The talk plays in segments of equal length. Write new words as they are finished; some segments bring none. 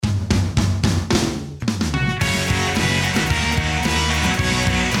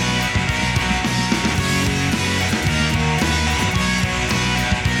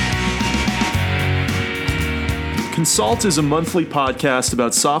Consult is a monthly podcast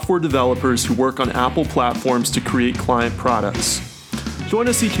about software developers who work on Apple platforms to create client products. Join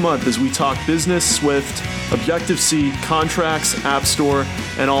us each month as we talk business, Swift, Objective-C, contracts, App Store,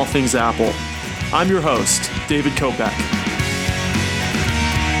 and all things Apple. I'm your host, David Kopec.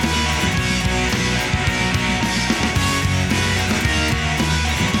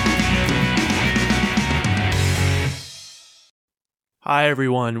 Hi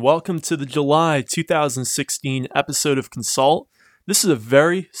everyone, welcome to the July 2016 episode of Consult. This is a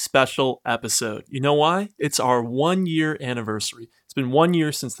very special episode. You know why? It's our 1-year anniversary. It's been 1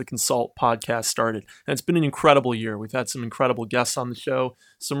 year since the Consult podcast started, and it's been an incredible year. We've had some incredible guests on the show,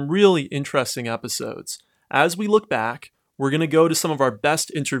 some really interesting episodes. As we look back, we're going to go to some of our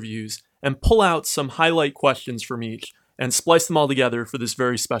best interviews and pull out some highlight questions from each and splice them all together for this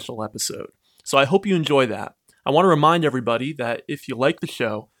very special episode. So I hope you enjoy that. I want to remind everybody that if you like the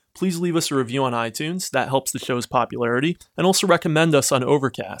show, please leave us a review on iTunes. That helps the show's popularity, and also recommend us on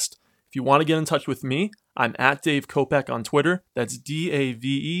Overcast. If you want to get in touch with me, I'm at Dave Kopec on Twitter. That's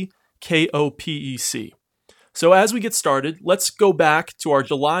DaveKopec. So as we get started, let's go back to our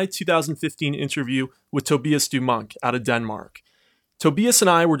July 2015 interview with Tobias Dumunk out of Denmark. Tobias and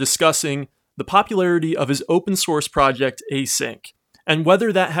I were discussing the popularity of his open source project Async, and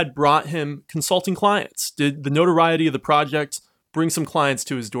whether that had brought him consulting clients. Did the notoriety of the project bring some clients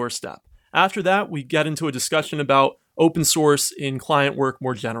to his doorstep? After that, we get into a discussion about open source in client work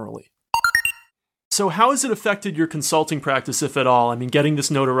more generally. So how has it affected your consulting practice, if at all? I mean, getting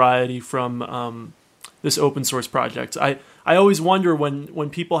this notoriety from this open source project. I always wonder when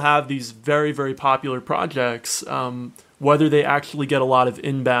people have these very, very popular projects, whether they actually get a lot of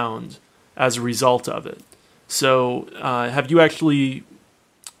inbound as a result of it. So have you actually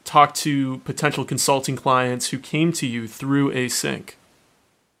talked to potential consulting clients who came to you through Async?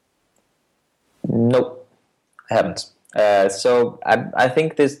 Nope, I haven't. So I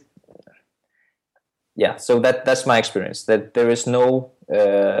think this, so that's my experience, that there's no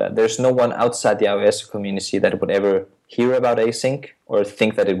one outside the iOS community that would ever hear about Async or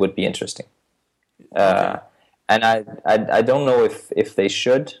think that it would be interesting. And I don't know if they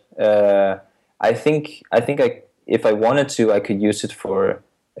should. I think if I wanted to, I could use it for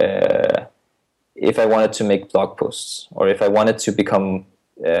if I wanted to make blog posts, or if I wanted to become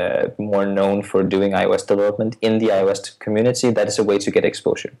more known for doing iOS development in the iOS community. That is a way to get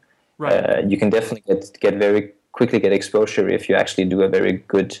exposure. Right. You can definitely get exposure if you actually do a very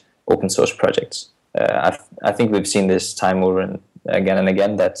good open source project. I think we've seen this time over and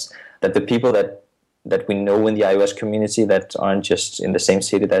again that the people that we know in the iOS community that aren't just in the same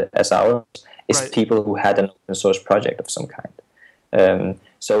city as ours. It's right. People who had an open source project of some kind.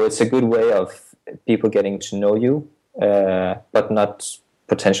 So it's a good way of people getting to know you, but not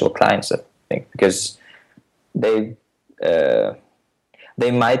potential clients, I think, because they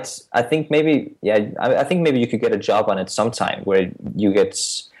might. I think maybe you could get a job on it sometime where you get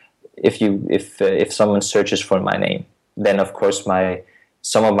if someone searches for my name, then of course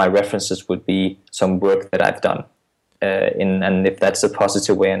some of my references would be some work that I've done. And if that's a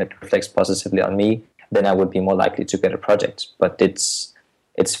positive way and it reflects positively on me, then I would be more likely to get a project. But it's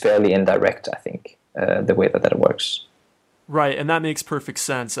fairly indirect, I think, the way that works. Right, and that makes perfect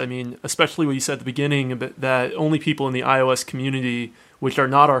sense. I mean, especially what you said at the beginning, that only people in the iOS community, which are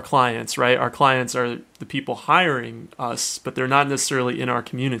not our clients, right? Our clients are the people hiring us, but they're not necessarily in our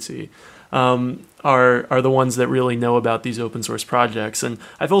community. Are the ones that really know about these open source projects. And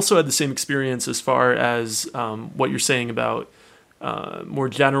I've also had the same experience as far as what you're saying about more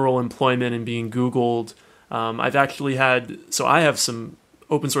general employment and being Googled. I've actually I have some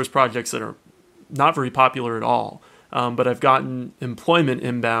open source projects that are not very popular at all, but I've gotten employment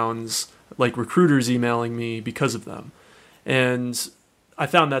inbounds, like recruiters emailing me because of them. And I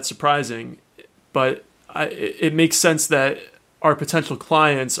found that surprising, but it makes sense that our potential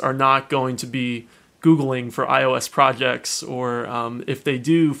clients are not going to be Googling for iOS projects, or if they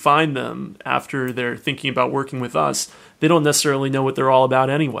do find them after they're thinking about working with us, they don't necessarily know what they're all about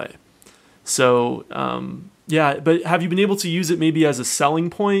anyway. So, but have you been able to use it maybe as a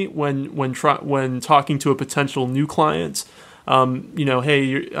selling point when talking to a potential new client?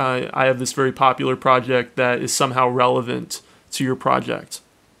 Hey, I have this very popular project that is somehow relevant to your project.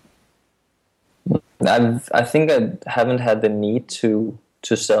 I think I haven't had the need to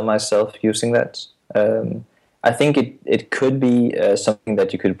sell myself using that. I think it could be something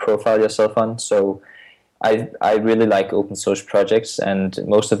that you could profile yourself on. So I really like open source projects, and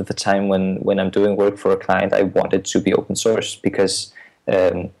most of the time when I'm doing work for a client, I want it to be open source because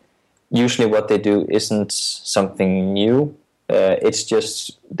usually what they do isn't something new. It's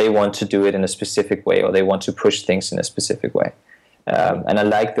just they want to do it in a specific way, or they want to push things in a specific way. And I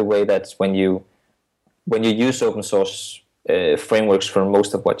like the way that when you use open source frameworks for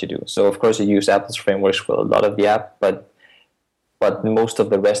most of what you do. So of course you use Apple's frameworks for a lot of the app, but most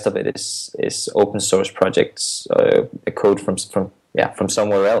of the rest of it is open source projects, a code from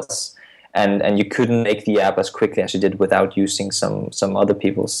somewhere else, and you couldn't make the app as quickly as you did without using some other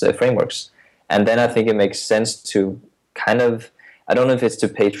people's frameworks. And then I think it makes sense to kind of, I don't know if it's to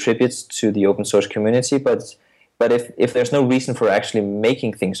pay tributes to the open source community, but if there's no reason for actually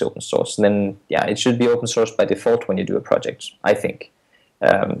making things open source, then it should be open source by default when you do a project, I think.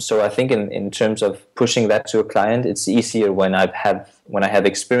 So I think in terms of pushing that to a client, it's easier when I have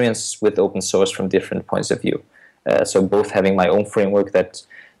experience with open source from different points of view. So both having my own framework that,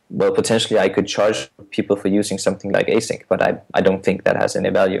 well, potentially I could charge people for using something like async, but I don't think that has any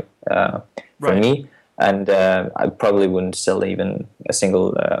value for me, and I probably wouldn't sell even a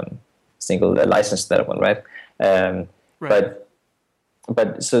single license to that one, right?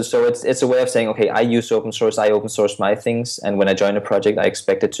 But so it's a way of saying, okay, I use open source, I open source my things, and when I join a project, I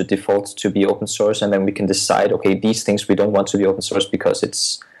expect it to default to be open source, and then we can decide, okay, these things we don't want to be open source because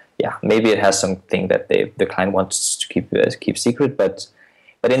it's, maybe it has something that the client wants to keep secret, but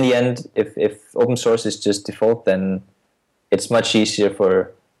in the end, if open source is just default, then it's much easier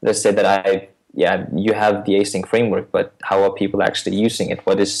for, let's say that you have the async framework, but how are people actually using it?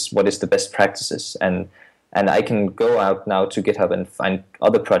 What is the best practices? And I can go out now to GitHub and find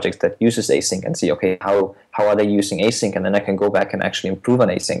other projects that uses async and see, okay, how are they using async? And then I can go back and actually improve on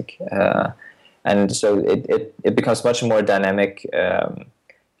async. And so it becomes much more dynamic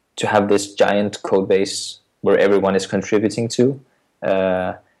to have this giant code base where everyone is contributing to.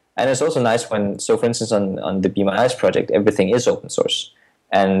 And it's also nice so for instance, on the Be My Eyes project, everything is open source.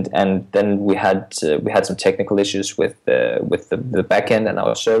 And then we had some technical issues with the backend and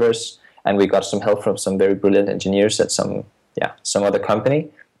our servers. And we got some help from some very brilliant engineers at some other company,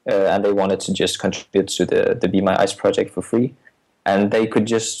 and they wanted to just contribute to the Be My Eyes project for free, and they could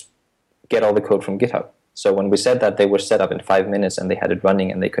just get all the code from GitHub. So when we said that, they were set up in 5 minutes, and they had it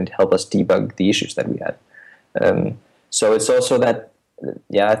running, and they could help us debug the issues that we had. So it's also that,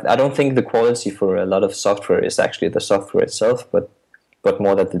 I don't think the quality for a lot of software is actually the software itself, but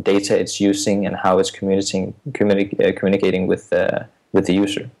more that the data it's using and how it's communicating with the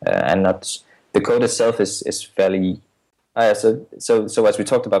user, and not the code itself is fairly. So as we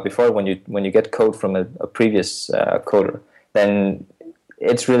talked about before, when you get code from a previous coder, then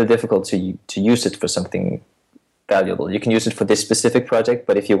it's really difficult to use it for something valuable. You can use it for this specific project,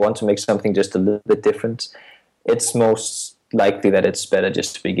 but if you want to make something just a little bit different, it's most likely that it's better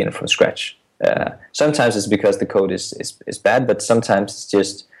just to begin from scratch. Sometimes it's because the code is bad, but sometimes it's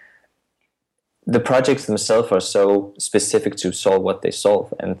just the projects themselves are so specific to solve what they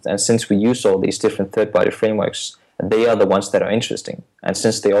solve. And since we use all these different third-party frameworks, they are the ones that are interesting. And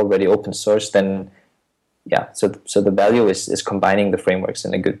since they're already open source, then, so the value is combining the frameworks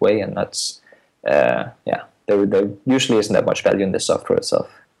in a good way, and that's, there usually isn't that much value in the software itself.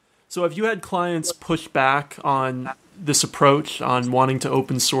 So have you had clients push back on this approach, on wanting to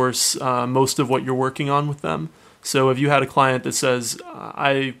open source most of what you're working on with them? So have you had a client that says,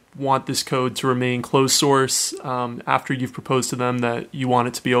 I want this code to remain closed source after you've proposed to them that you want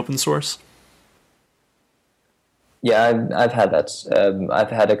it to be open source? Yeah, I've had that. I've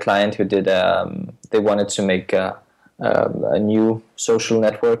had a client who did, they wanted to make a new social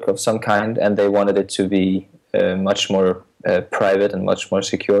network of some kind, and they wanted it to be much more private and much more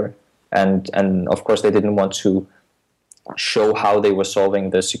secure. And of course, they didn't want to show how they were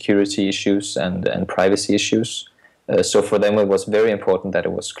solving the security issues and privacy issues. So for them, it was very important that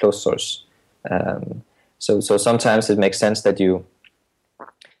it was closed source. So sometimes it makes sense that you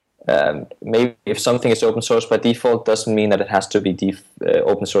maybe if something is open source by default, doesn't mean that it has to be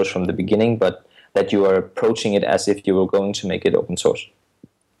open source from the beginning, but that you are approaching it as if you were going to make it open source.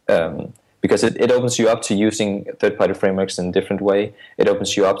 Because it opens you up to using third-party frameworks in a different way. It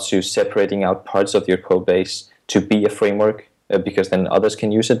opens you up to separating out parts of your code base to be a framework, because then others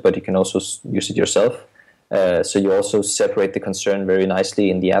can use it, but you can also use it yourself. So you also separate the concern very nicely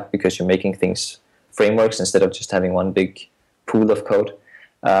in the app, because you're making things frameworks instead of just having one big pool of code.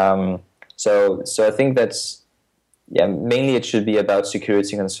 So I think that's, mainly it should be about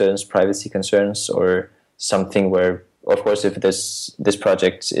security concerns, privacy concerns, or something where, of course, if this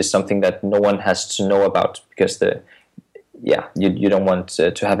project is something that no one has to know about, because you don't want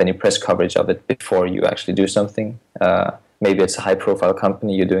to have any press coverage of it before you actually do something. Maybe it's a high-profile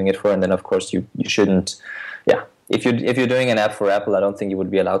company you're doing it for, and then of course you shouldn't. If you're doing an app for Apple, I don't think you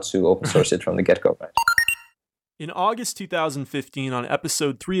would be allowed to open source it from the get-go, right? In August 2015, on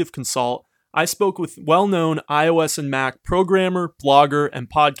episode 3 of Consult, I spoke with well-known iOS and Mac programmer, blogger, and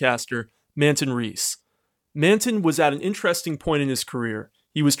podcaster Manton Rees. Manton was at an interesting point in his career.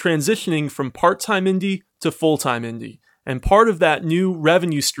 He was transitioning from part-time indie to full-time indie, and part of that new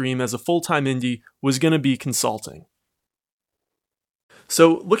revenue stream as a full-time indie was going to be consulting.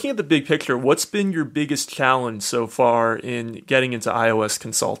 So, looking at the big picture, what's been your biggest challenge so far in getting into iOS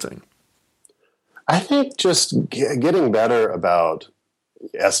consulting? I think just getting better about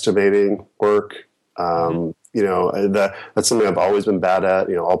estimating work. That's something I've always been bad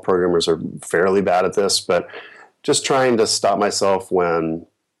at. All programmers are fairly bad at this, but just trying to stop myself when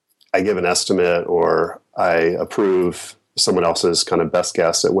I give an estimate or I approve someone else's kind of best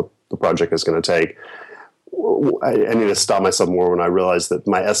guess at what the project is going to take. I need to stop myself more when I realize that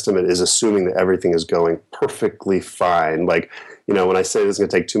my estimate is assuming that everything is going perfectly fine. When I say this is going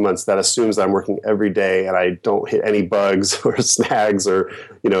to take 2 months, that assumes that I'm working every day and I don't hit any bugs or snags or,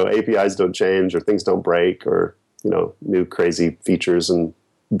 APIs don't change or things don't break or, new crazy features and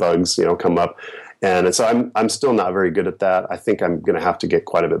bugs, come up. And so I'm still not very good at that. I think I'm going to have to get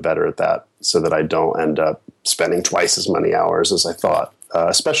quite a bit better at that so that I don't end up spending twice as many hours as I thought.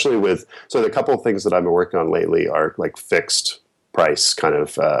 Especially so the couple of things that I've been working on lately are like fixed price kind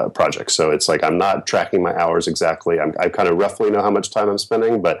of projects. So it's like I'm not tracking my hours exactly. I kind of roughly know how much time I'm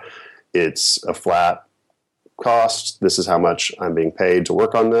spending, but it's a flat cost. This is how much I'm being paid to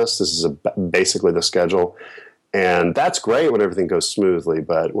work on this. This is basically the schedule. And that's great when everything goes smoothly,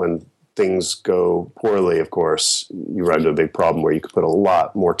 but when things go poorly, of course, you run into a big problem where you could put a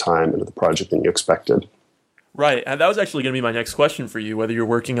lot more time into the project than you expected. Right, and that was actually going to be my next question for you, whether you're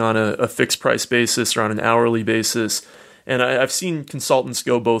working on a fixed price basis or on an hourly basis. And I've seen consultants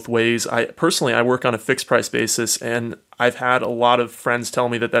go both ways. I work on a fixed price basis, and I've had a lot of friends tell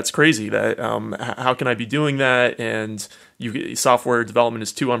me that that's crazy, that how can I be doing that? And software development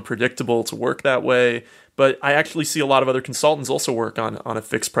is too unpredictable to work that way. But I actually see a lot of other consultants also work on a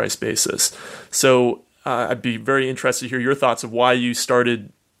fixed price basis. So I'd be very interested to hear your thoughts of why you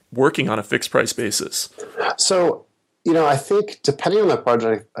started working on a fixed price basis. So, I think depending on the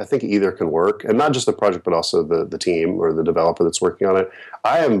project, I think either can work, and not just the project, but also the team or the developer that's working on it.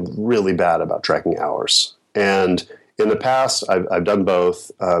 I am really bad about tracking hours. And in the past, I've done both.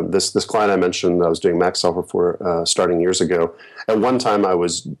 This client I mentioned that I was doing Mac software for starting years ago. At one time, I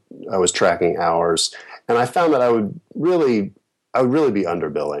was tracking hours, and I found that I would really be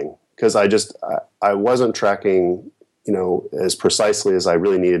underbilling because I wasn't tracking as precisely as I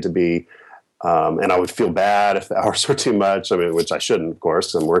really needed to be. And I would feel bad if the hours were too much. Which I shouldn't, of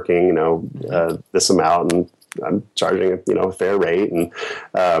course. I'm working, this amount, and I'm charging a fair rate. And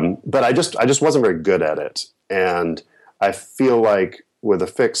but I just wasn't very good at it. And I feel like with a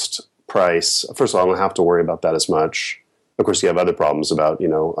fixed price, first of all, I don't have to worry about that as much. Of course, you have other problems about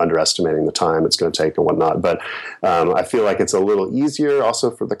underestimating the time it's going to take and whatnot. But I feel like it's a little easier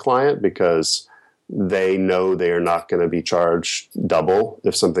also for the client because they know they are not going to be charged double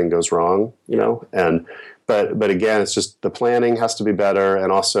if something goes wrong, but again, it's just the planning has to be better. And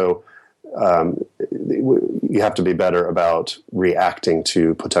also, you have to be better about reacting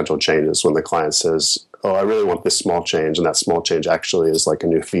to potential changes when the client says, oh, I really want this small change. And that small change actually is like a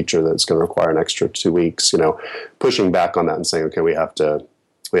new feature that's going to require an extra 2 weeks, pushing back on that and saying, okay, we have to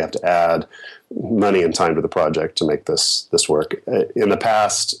add money and time to the project to make this work. In the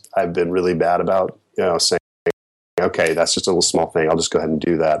past, I've been really bad about saying, okay, that's just a little small thing. I'll just go ahead and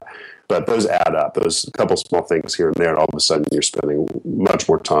do that. But those add up. Those couple small things here and there, and all of a sudden you're spending much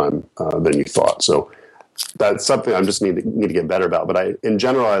more time than you thought. So that's something I just need to get better about. But in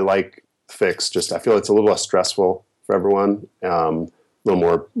general, I like fixed. I feel it's a little less stressful for everyone, a little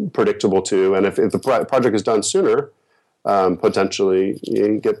more predictable too. And if the project is done sooner, potentially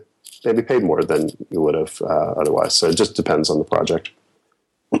you get maybe paid more than you would have otherwise. So it just depends on the project.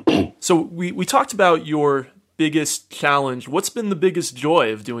 So we talked about your biggest challenge. What's been the biggest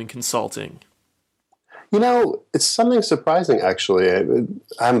joy of doing consulting? It's something surprising, actually. I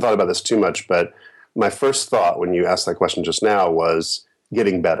haven't thought about this too much, but my first thought when you asked that question just now was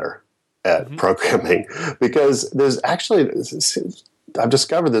getting better at programming. Because I've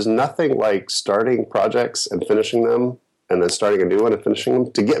discovered there's nothing like starting projects and finishing them and then starting a new one and finishing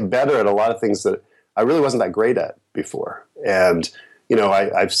them to get better at a lot of things that I really wasn't that great at before. And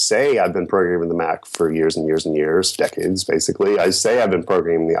I say I've been programming the Mac for years and years and years, decades basically. I say I've been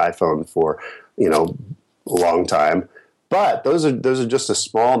programming the iPhone for, a long time. But those are just a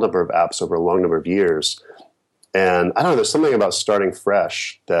small number of apps over a long number of years. And I don't know, there's something about starting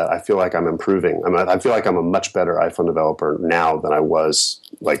fresh that I feel like I'm improving. I feel like I'm a much better iPhone developer now than I was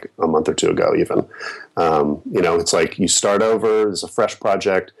like a month or two ago even. It's like you start over, it's a fresh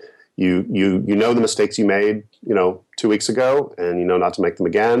project. You know the mistakes you made, 2 weeks ago, and you know not to make them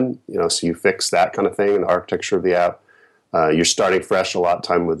again, so you fix that kind of thing in the architecture of the app. You're starting fresh a lot of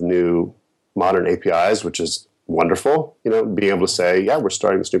time with new modern APIs, which is wonderful, being able to say, yeah, we're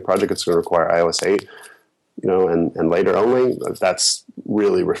starting this new project. It's going to require iOS 8, and later only. That's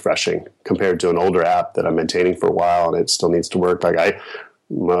really refreshing compared to an older app that I'm maintaining for a while and it still needs to work. Like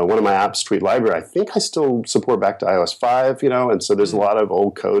one of my apps, Tweet Library, I think I still support back to iOS 5, and so there's a lot of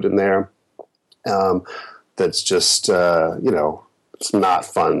old code in there that's just, it's not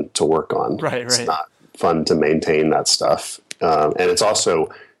fun to work on. Right. It's not fun to maintain that stuff. And it's also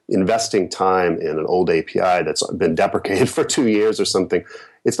investing time in an old API that's been deprecated for 2 years or something.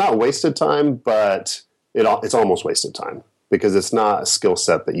 It's not wasted time, but it's almost wasted time because it's not a skill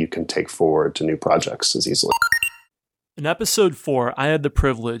set that you can take forward to new projects as easily. In episode 4, I had the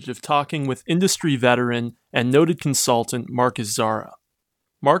privilege of talking with industry veteran and noted consultant Marcus Zara.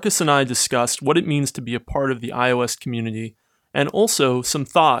 Marcus and I discussed what it means to be a part of the iOS community and also some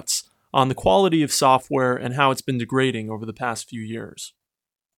thoughts on the quality of software and how it's been degrading over the past few years.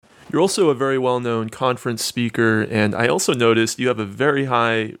 You're also a very well-known conference speaker, and I also noticed you have a very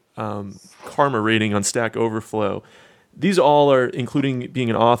high karma rating on Stack Overflow. These all are, including being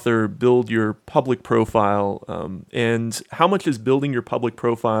an author, build your public profile. And how much is building your public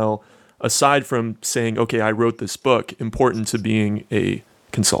profile, aside from saying, okay, I wrote this book, important to being a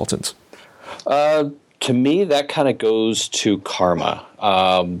consultant? To me, that kind of goes to karma.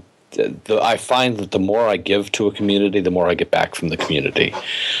 I find that the more I give to a community, the more I get back from the community.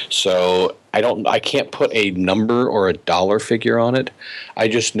 So I can't put a number or a dollar figure on it. I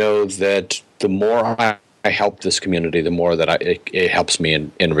just know that the more I help this community, the more that it helps me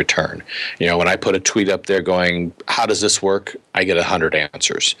in return. When I put a tweet up there going, how does this work? I get 100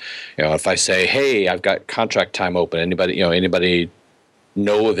 answers. If I say, hey, I've got contract time open, anybody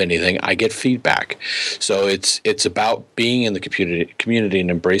know of anything, I get feedback. So it's about being in the community and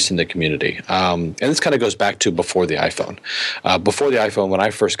embracing the community. And this kind of goes back to before the iPhone. Before the iPhone, when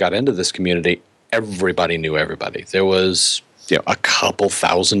I first got into this community, everybody knew everybody. There was a couple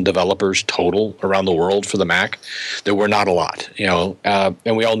thousand developers total around the world for the Mac. There were not a lot,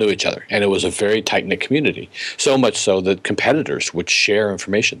 and we all knew each other. And it was a very tight-knit community, so much so that competitors would share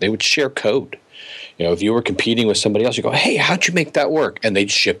information. They would share code. If you were competing with somebody else, you go, hey, how'd you make that work? And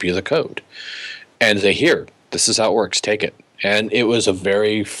they'd ship you the code. And they here, this is how it works, take it. And it was a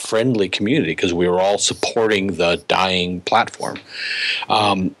very friendly community because we were all supporting the dying platform.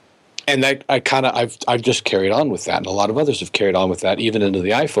 And that I've just carried on with that, and a lot of others have carried on with that, even into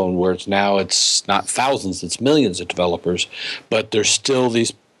the iPhone, where it's not thousands, it's millions of developers, but there's still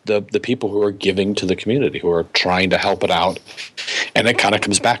the people who are giving to the community, who are trying to help it out, and it kind of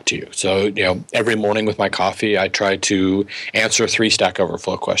comes back to you. So every morning with my coffee, I try to answer 3 Stack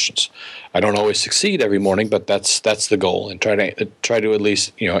Overflow questions. I don't always succeed every morning, but that's the goal, and try to at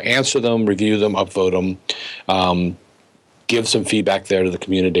least answer them, review them, upvote them. Give some feedback there to the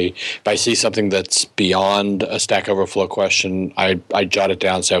community. If I see something that's beyond a Stack Overflow question, I jot it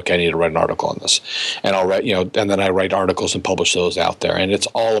down and say, okay, I need to write an article on this. And I'll write, and then I write articles and publish those out there. And it's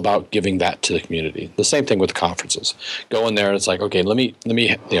all about giving that to the community. The same thing with conferences. Go in there and it's like, okay, let me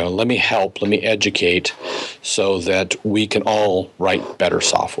help, let me educate so that we can all write better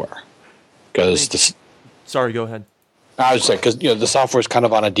software. Sorry, go ahead. I would say, because the software is kind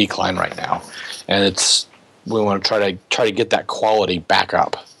of on a decline right now. And we want to try to get that quality back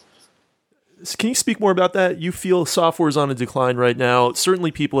up. Can you speak more about that? You feel software is on a decline right now.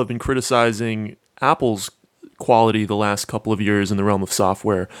 Certainly people have been criticizing Apple's quality the last couple of years in the realm of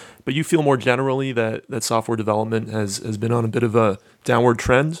software, but you feel more generally that software development has been on a bit of a downward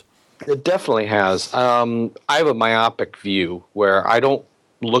trend? It definitely has. I have a myopic view where I don't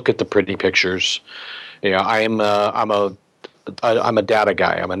look at the pretty pictures. I'm a data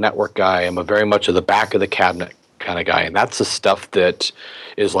guy. I'm a network guy. I'm a very much of the back of the cabinet kind of guy. And that's the stuff that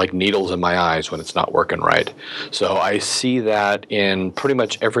is like needles in my eyes when it's not working right. So I see that in pretty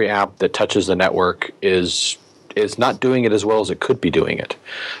much every app that touches the network is not doing it as well as it could be doing it.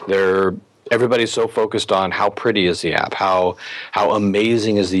 Everybody's so focused on how pretty is the app, how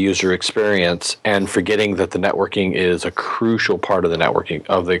amazing is the user experience, and forgetting that the networking is a crucial part of the networking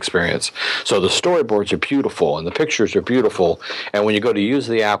of the experience. So the storyboards are beautiful and the pictures are beautiful, and when you go to use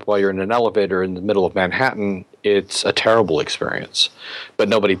the app while you're in an elevator in the middle of Manhattan, it's a terrible experience. But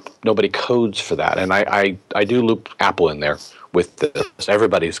nobody codes for that, and I do loop Apple in there with this.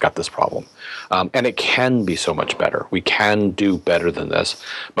 Everybody's got this problem, and it can be so much better. We can do better than this,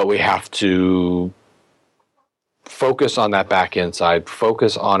 but we have to focus on that back end side,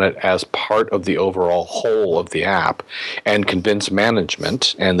 focus on it as part of the overall whole of the app, and convince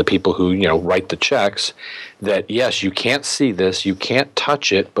management and the people who write the checks that yes, you can't see this, you can't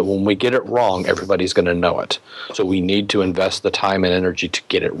touch it, but when we get it wrong, everybody's going to know it. So we need to invest the time and energy to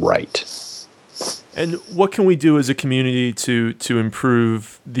get it right. And what can we do as a community to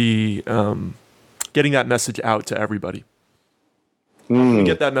improve the getting that message out to everybody? How can we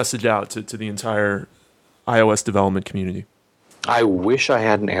get that message out to the entire iOS development community? I wish I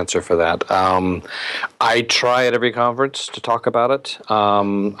had an answer for that. I try at every conference to talk about it.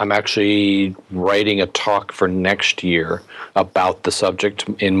 I'm actually writing a talk for next year about the subject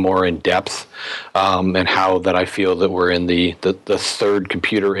more in depth, and how that I feel that we're in the third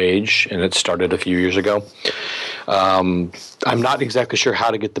computer age, and it started a few years ago. I'm not exactly sure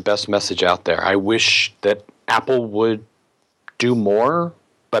how to get the best message out there. I wish that Apple would do more,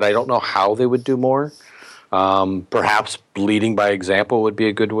 but I don't know how they would do more. Perhaps leading by example would be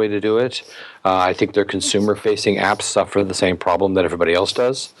a good way to do it. I think their consumer-facing apps suffer the same problem that everybody else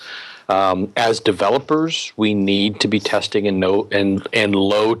does. As developers, we need to be testing in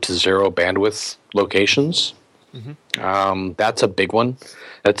low to zero bandwidth locations. Mm-hmm. That's a big one.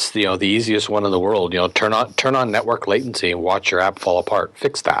 That's the easiest one in the world. Turn on network latency and watch your app fall apart.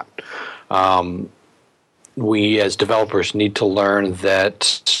 Fix that. We as developers need to learn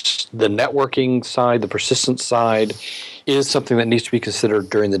that the networking side, the persistence side, is something that needs to be considered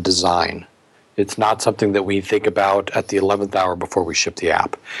during the design. It's not something that we think about at the 11th hour before we ship the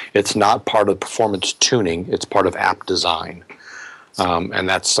app. It's not part of performance tuning. It's part of app design. And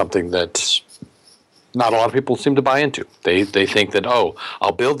that's something that not a lot of people seem to buy into. They think that,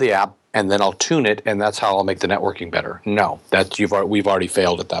 I'll build the app, and then I'll tune it, and that's how I'll make the networking better. No, we've already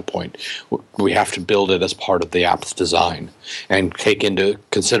failed at that point. We have to build it as part of the app's design and take into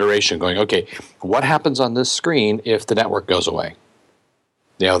consideration going, okay, what happens on this screen if the network goes away?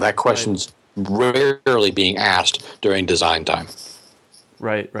 That question's rarely being asked during design time.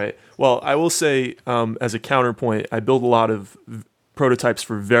 Right. Well, I will say, as a counterpoint, I build a lot of prototypes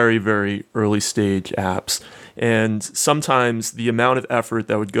for very, very early stage apps. And sometimes the amount of effort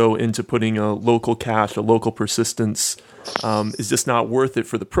that would go into putting a local cache, a local persistence, is just not worth it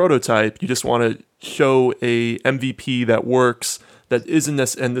for the prototype. You just want to show a MVP that works, that isn't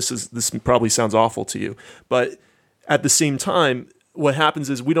this, and this probably sounds awful to you, but at the same time, what happens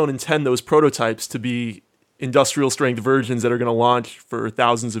is we don't intend those prototypes to be industrial strength versions that are going to launch for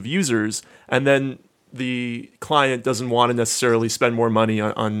thousands of users, and then the client doesn't want to necessarily spend more money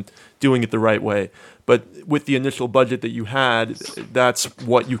on doing it the right way. But with the initial budget that you had, that's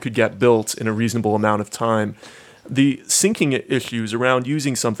what you could get built in a reasonable amount of time. The syncing issues around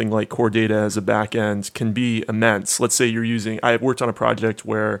using something like Core Data as a backend can be immense. Let's say I worked on a project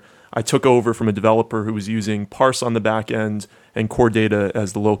where I took over from a developer who was using Parse on the backend and Core Data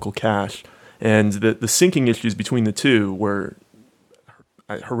as the local cache. And the syncing issues between the two were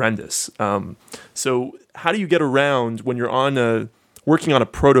horrendous. So how do you get around when you're working on a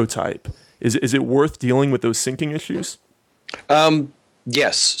prototype? Is it worth dealing with those syncing issues?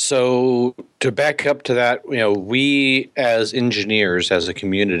 Yes. So to back up to that, we as engineers, as a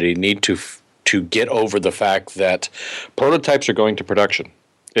community, need to get over the fact that prototypes are going to production.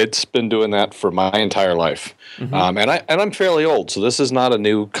 It's been doing that for my entire life, mm-hmm. and I'm fairly old, so this is not a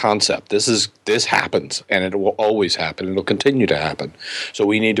new concept. This happens, and it will always happen. It'll continue to happen. So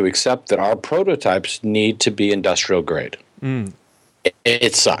we need to accept that our prototypes need to be industrial grade. Mm.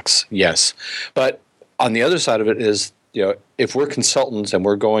 It sucks, yes, but on the other side of it is, if we're consultants and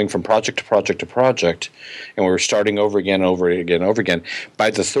we're going from project to project to project, and we're starting over again,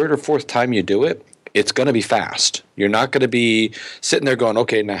 by the third or fourth time you do it, it's going to be fast. You're not going to be sitting there going,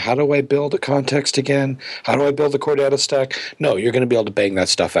 okay, now how do I build a context again? How do I build the core data stack? No, you're going to be able to bang that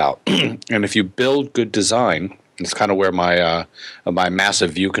stuff out. And if you build good design, it's kind of where my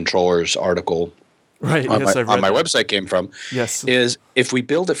massive view controllers article on my website came from. Yes. Is if we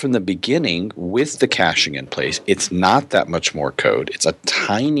build it from the beginning with the caching in place, it's not that much more code. It's a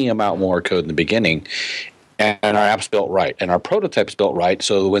tiny amount more code in the beginning. And our app's built right, and our prototype's built right.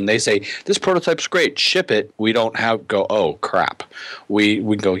 So when they say this prototype's great, ship it, we don't go, oh crap. We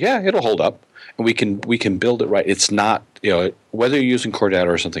go, yeah, it'll hold up, and we can build it right. It's not whether you're using Core Data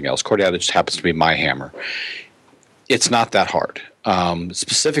or something else. Core Data just happens to be my hammer. It's not that hard.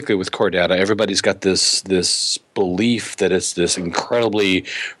 Specifically with core data, everybody's got this belief that it's this incredibly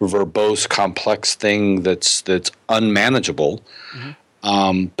verbose, complex thing that's unmanageable,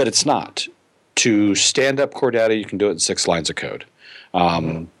 but it's not. To stand up core data, you can do it in 6 lines of code.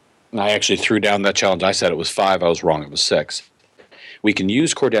 I actually threw down that challenge. I said it was 5. I was wrong. It was 6. We can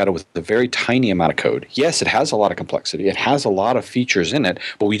use core data with a very tiny amount of code. Yes, it has a lot of complexity. It has a lot of features in it,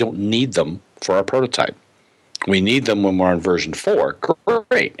 but we don't need them for our prototype. We need them when we're on version 4.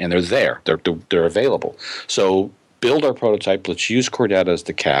 Great, and they're there. They're available. So build our prototype. Let's use core data as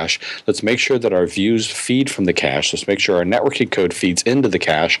the cache. Let's make sure that our views feed from the cache. Let's make sure our networking code feeds into the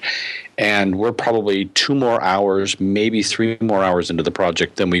cache. And we're probably 2 more hours, maybe 3 more hours into the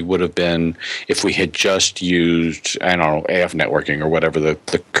project than we would have been if we had just used, I don't know, AF networking or whatever the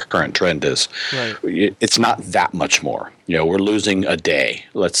current trend is. Right. It's not that much more. We're losing a day,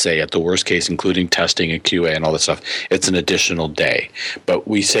 let's say, at the worst case, including testing and QA and all this stuff. It's an additional day. But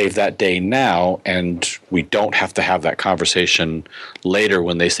we save that day now, and we don't have to have that conversation later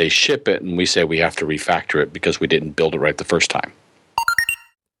when they say ship it, and we say we have to refactor it because we didn't build it right the first time.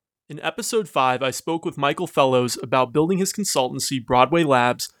 In episode 5, I spoke with Michael Fellows about building his consultancy, Broadway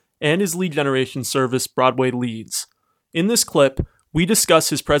Labs, and his lead generation service, Broadway Leads. In this clip, we discuss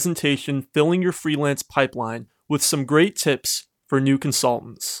his presentation, Filling Your Freelance Pipeline, with some great tips for new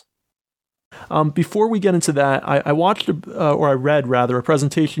consultants. Before we get into that, I read a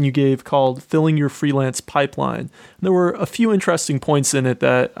presentation you gave called Filling Your Freelance Pipeline. There were a few interesting points in it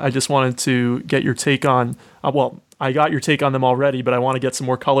that I just wanted to get your take on. I got your take on them already, but I want to get some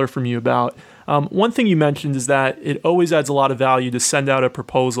more color from you about. One thing you mentioned is that it always adds a lot of value to send out a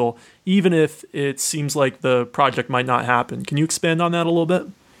proposal, even if it seems like the project might not happen. Can you expand on that a little bit?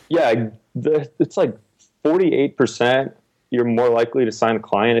 Yeah, it's like 48% you're more likely to sign a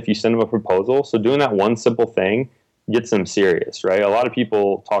client if you send them a proposal. So doing that one simple thing gets them serious, right? A lot of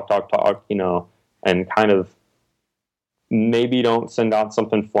people talk, and kind of maybe don't send out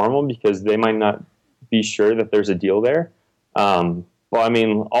something formal because they might not be sure that there's a deal there.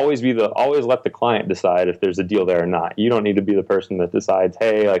 Always let the client decide if there's a deal there or not. You don't need to be the person that decides,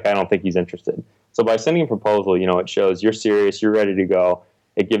 hey, I don't think he's interested. So by sending a proposal, it shows you're serious, you're ready to go.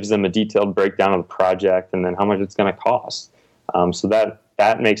 It gives them a detailed breakdown of the project and then how much it's going to cost. So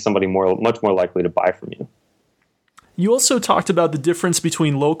that makes somebody much more likely to buy from you. You also talked about the difference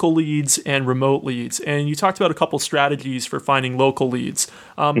between local leads and remote leads, and you talked about a couple strategies for finding local leads.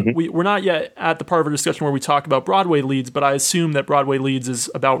 We're not yet at the part of our discussion where we talk about Broadway leads, but I assume that Broadway leads is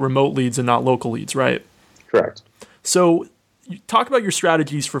about remote leads and not local leads, right? Correct. So you talk about your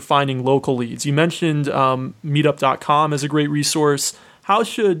strategies for finding local leads. You mentioned meetup.com as a great resource. How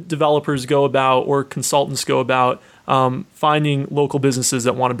should developers go about, or consultants go about, finding local businesses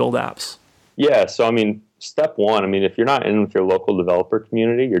that want to build apps? Yeah, so step one, if you're not in with your local developer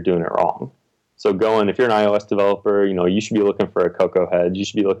community, you're doing it wrong. So if you're an iOS developer, you should be looking for a Cocoa Heads. You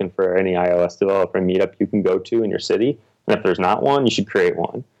should be looking for any iOS developer meetup you can go to in your city. And if there's not one, you should create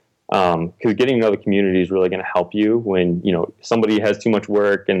one. Because getting to know the community is really going to help you when, somebody has too much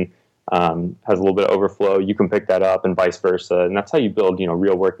work and has a little bit of overflow, you can pick that up and vice versa. And that's how you build,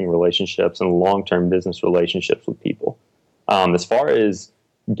 real working relationships and long-term business relationships with people. As far as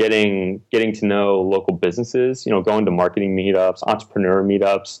getting to know local businesses, going to marketing meetups, entrepreneur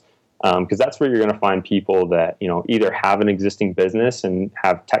meetups, because that's where you're going to find people that, either have an existing business and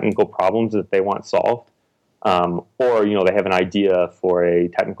have technical problems that they want solved, or, they have an idea for a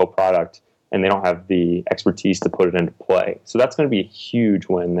technical product and they don't have the expertise to put it into play. So that's going to be a huge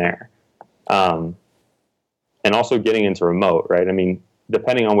win there. And also getting into remote, right?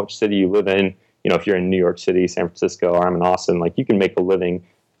 Depending on which city you live in, if you're in New York City, San Francisco, or I'm in Austin, you can make a living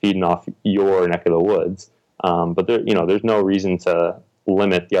feeding off your neck of the woods. But there's no reason to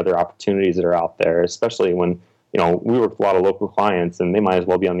limit the other opportunities that are out there, especially when, we work with a lot of local clients and they might as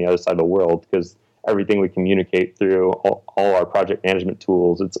well be on the other side of the world because everything we communicate through all our project management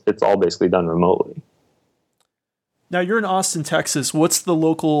tools, it's all basically done remotely. Now, you're in Austin, Texas. What's the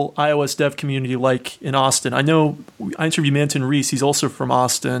local iOS dev community like in Austin? I know I interviewed Manton Reese. He's also from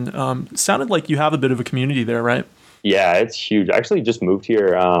Austin. It sounded like you have a bit of a community there, right? Yeah, it's huge. I actually just moved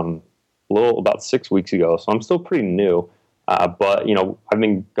here about 6 weeks ago, so I'm still pretty new. But I've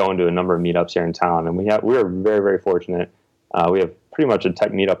been going to a number of meetups here in town, and we're very, very fortunate. We have pretty much a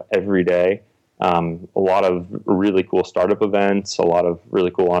tech meetup every day. A lot of really cool startup events, a lot of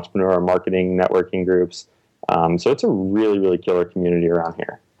really cool entrepreneur marketing networking groups. So it's a really, really killer community around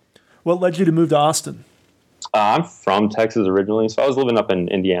here. What led you to move to Austin? I'm from Texas originally, so I was living up in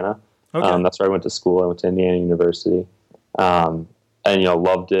Indiana. Okay. That's where I went to school. I went to Indiana University. And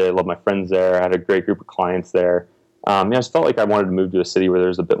loved it. Loved my friends there. I had a great group of clients there. I just felt like I wanted to move to a city where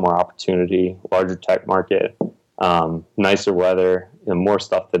there's a bit more opportunity, larger tech market, nicer weather, and more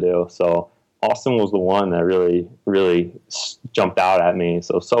stuff to do. So Austin was the one that really, really jumped out at me.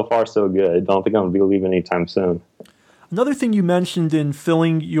 So far, so good. Don't think I'm going to be leaving anytime soon. Another thing you mentioned in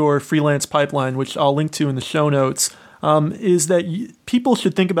filling your freelance pipeline, which I'll link to in the show notes, is that people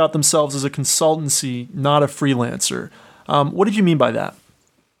should think about themselves as a consultancy, not a freelancer. What did you mean by that?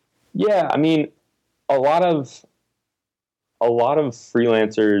 Yeah, I mean, a lot of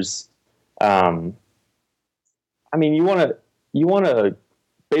freelancers. I mean, you want to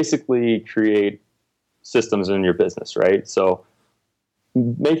basically create systems in your business, right? So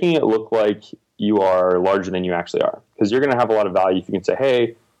making it look like you are larger than you actually are, because you're going to have a lot of value if you can say,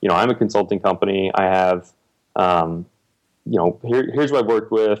 hey, I'm a consulting company. I have, here's who I've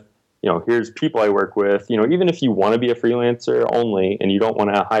worked with. Here's people I work with. Even if you want to be a freelancer only and you don't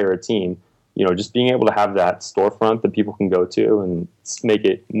want to hire a team, just being able to have that storefront that people can go to and make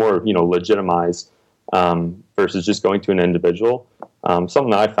it more, legitimized versus just going to an individual.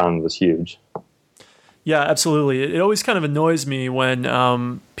 Something that I found was huge. Yeah, absolutely. It always kind of annoys me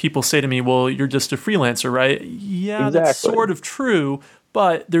when people say to me, well, you're just a freelancer, right? Yeah, exactly. That's sort of true,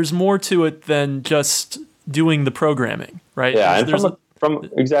 but there's more to it than just doing the programming, right? Yeah, and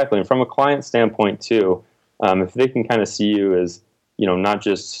from a client standpoint too, if they can kind of see you as, not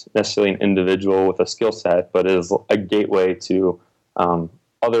just necessarily an individual with a skill set, but as a gateway to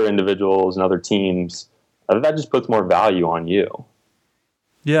other individuals and other teams, that just puts more value on you.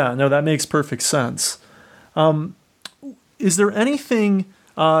 Yeah, no, that makes perfect sense. Is there anything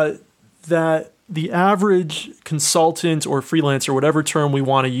that the average consultant or freelancer, whatever term we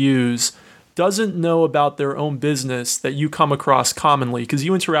want to use, doesn't know about their own business that you come across commonly? Because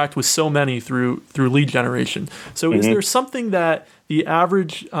you interact with so many through lead generation. So is there something that the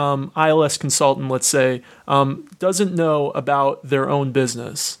average ILS consultant, let's say, doesn't know about their own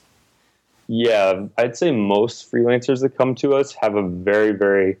business? Yeah, I'd say most freelancers that come to us have a very,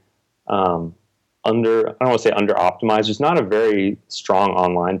 very I don't want to say under optimized, just not a very strong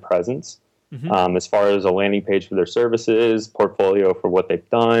online presence as far as a landing page for their services, portfolio for what they've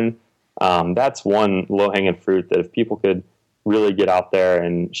done. That's one low-hanging fruit that if people could really get out there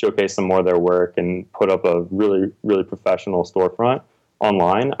and showcase some more of their work and put up a really, really professional storefront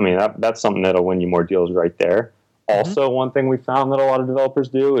online, I mean, that's something that'll win you more deals right there. Also, one thing we found that a lot of developers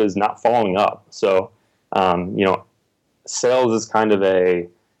do is not following up. So, sales is kind of it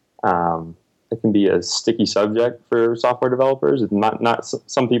can be a sticky subject for software developers. It's not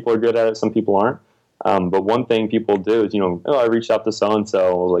some people are good at it, some people aren't. But one thing people do is, I reached out to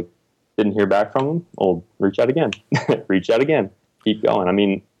so-and-so, didn't hear back from them. Well, reach out again, reach out again, keep going. I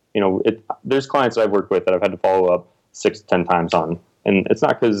mean, there's clients that I've worked with that I've had to follow up 6 to 10 times on. And it's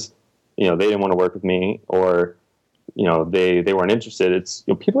not because, they didn't want to work with me or, they weren't interested. It's,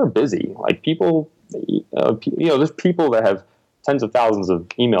 people are busy. Like people, there's people that have tens of thousands of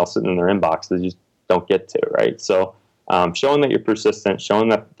emails sitting in their inbox that you just don't get to, right? So showing that you're persistent, showing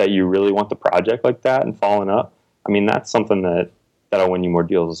that you really want the project like that and following up, I mean, that's something that'll win you more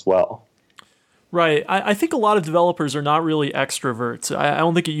deals as well. Right. I think a lot of developers are not really extroverts. I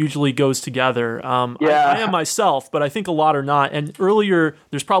don't think it usually goes together. I am myself, but I think a lot are not. And earlier,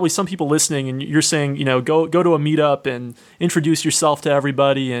 there's probably some people listening and you're saying, go to a meetup and introduce yourself to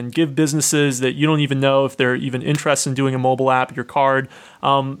everybody and give businesses that you don't even know if they're even interested in doing a mobile app your card.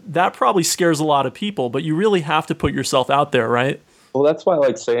 That probably scares a lot of people, but you really have to put yourself out there, right? Well, that's why I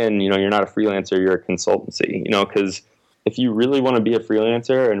like saying, you're not a freelancer, you're a consultancy, because if you really want to be a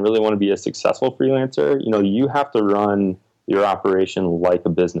freelancer and really want to be a successful freelancer, you have to run your operation like a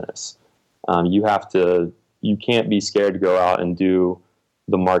business. You can't be scared to go out and do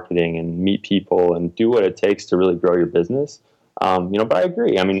the marketing and meet people and do what it takes to really grow your business. But I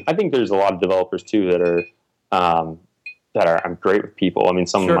agree. I mean, I think there's a lot of developers too that are I'm great with people. I mean,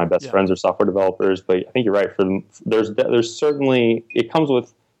 some of my best friends are software developers, but I think you're right. For them, there's certainly, it comes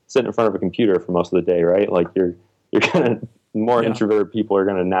with sitting in front of a computer for most of the day, right? Like you're going to, more introverted people are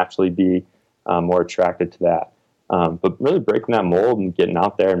going to naturally be more attracted to that. But really breaking that mold and getting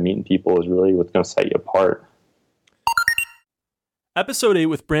out there and meeting people is really what's going to set you apart. Episode 8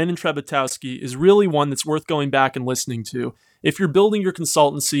 with Brandon Trebetowski is really one that's worth going back and listening to if you're building your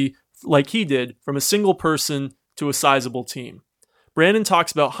consultancy like he did from a single person to a sizable team. Brandon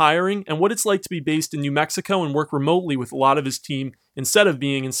talks about hiring and what it's like to be based in New Mexico and work remotely with a lot of his team instead of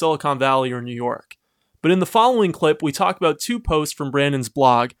being in Silicon Valley or New York. But in the following clip, we talk about 2 posts from Brandon's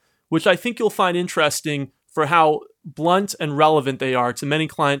blog, which I think you'll find interesting for how blunt and relevant they are to many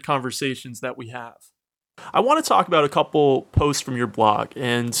client conversations that we have. I want to talk about a couple posts from your blog,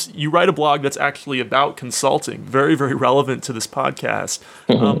 and you write a blog that's actually about consulting, very, very relevant to this podcast.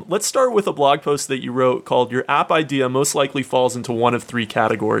 Let's start with a blog post that you wrote called "Your App Idea Most Likely Falls into One of Three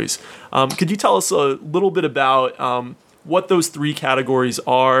Categories." Could you tell us a little bit about what those three categories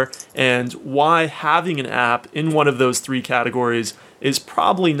are and why having an app in one of those three categories is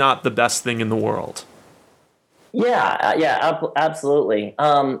probably not the best thing in the world? Yeah, absolutely.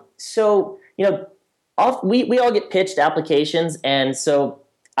 So, we all get pitched applications, and so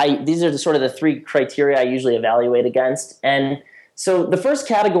these are the three criteria I usually evaluate against. And so the first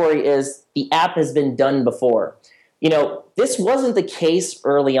category is the app has been done before. This wasn't the case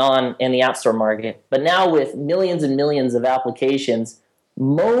early on in the App Store market, but now with millions and millions of applications,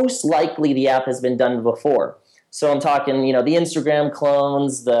 most likely the app has been done before. So I'm talking, the Instagram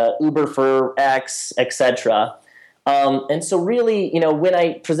clones, the Uber for X, etc. And so really, when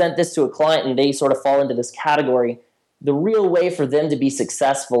I present this to a client and they sort of fall into this category, the real way for them to be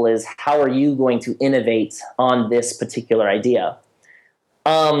successful is how are you going to innovate on this particular idea?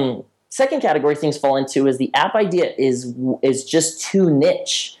 Second category things fall into is the app idea is just too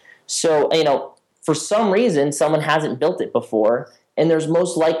niche. So, for some reason, someone hasn't built it before, and there's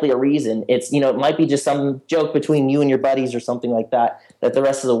most likely a reason. It's, it might be just some joke between you and your buddies or something like that the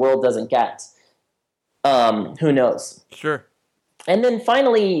rest of the world doesn't get. Who knows? Sure. And then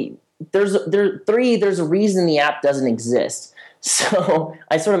finally, there's a reason the app doesn't exist. So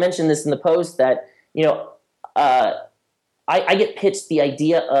I sort of mentioned this in the post that, I get pitched the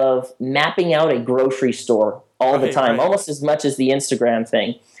idea of mapping out a grocery store all the time, almost as much as the Instagram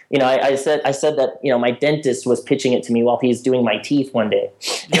thing. I said that, my dentist was pitching it to me while he's doing my teeth one day.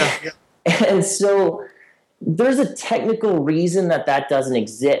 Yeah. And so there's a technical reason that doesn't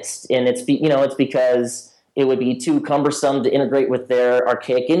exist. And it's because it would be too cumbersome to integrate with their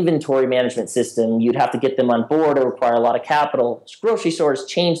archaic inventory management system. You'd have to get them on board. It would require a lot of capital. Grocery stores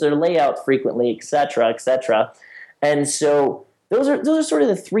change their layout frequently, et cetera, et cetera. And so those are sort of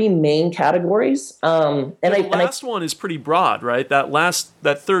the three main categories. The last one is pretty broad, right?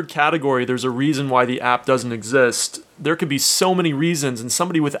 That third category, there's a reason why the app doesn't exist. There could be so many reasons, and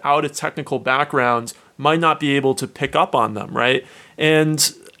somebody without a technical background might not be able to pick up on them, right?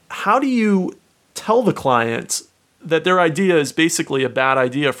 And how do you tell the client that their idea is basically a bad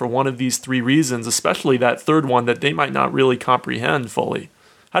idea for one of these three reasons, especially that third one that they might not really comprehend fully?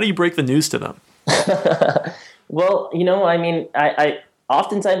 How do you break the news to them? Well, I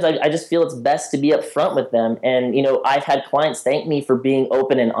oftentimes I just feel it's best to be upfront with them. And, I've had clients thank me for being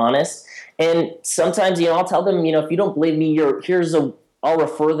open and honest. And sometimes, I'll tell them, if you don't believe me, I'll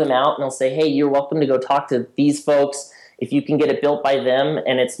refer them out and I'll say, hey, you're welcome to go talk to these folks. If you can get it built by them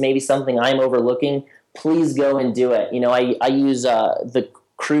and it's maybe something I'm overlooking, please go and do it. I use the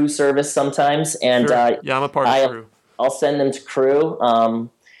Crew service sometimes. And sure. Yeah, I'm a part of Crew. I'll send them to Crew.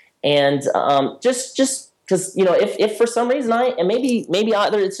 Just because, if for some reason maybe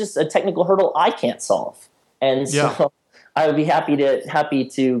either it's just a technical hurdle I can't solve. And so I would be happy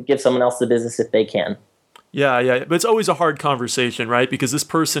to give someone else the business if they can. Yeah. But it's always a hard conversation, right? Because this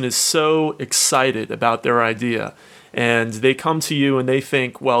person is so excited about their idea and they come to you and they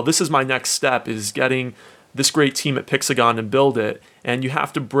think, well, this is my next step, is getting this great team at Pixagon and build it. And you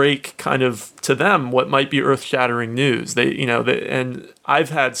have to break kind of to them what might be earth-shattering news. And I've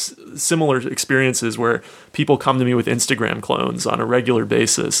had similar experiences where people come to me with Instagram clones on a regular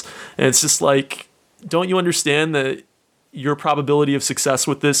basis. And it's just like, don't you understand that your probability of success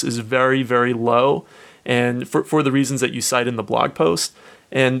with this is very, very low? And for the reasons that you cite in the blog post.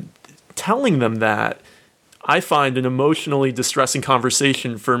 And telling them that, I find an emotionally distressing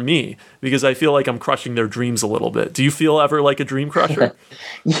conversation for me because I feel like I'm crushing their dreams a little bit. Do you feel ever like a dream crusher?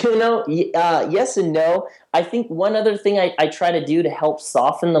 Yes and no. I think one other thing I try to do to help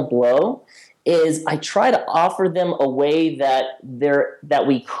soften the blow is I try to offer them a way that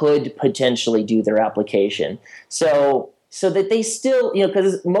we could potentially do their application. So that they still,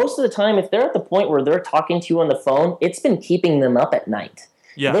 because most of the time, if they're at the point where they're talking to you on the phone, it's been keeping them up at night.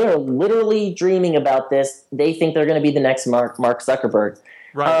 Yeah. They are literally dreaming about this. They think they're going to be the next Mark Zuckerberg.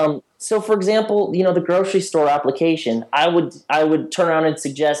 Right. So, for example, the grocery store application, I would turn around and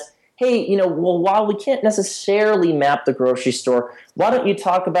suggest, hey, while we can't necessarily map the grocery store, why don't you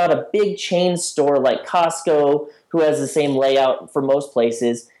talk about a big chain store like Costco, who has the same layout for most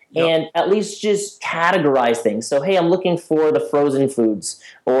places, and at least just categorize things. So, hey, I'm looking for the frozen foods,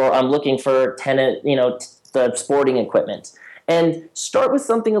 or I'm looking for the sporting equipment. And start with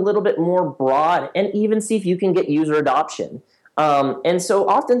something a little bit more broad and even see if you can get user adoption. And so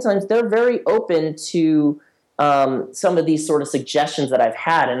oftentimes they're very open to some of these sort of suggestions that I've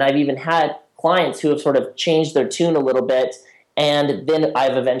had. And I've even had clients who have sort of changed their tune a little bit, and then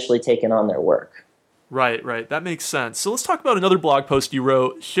I've eventually taken on their work. Right. That makes sense. So let's talk about another blog post you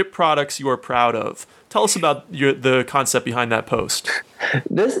wrote, Ship Products You Are Proud Of. Tell us about the concept behind that post.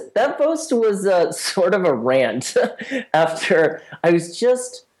 That post was sort of a rant after I was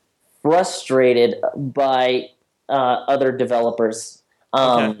just frustrated by other developers.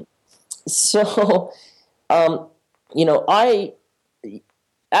 So, I,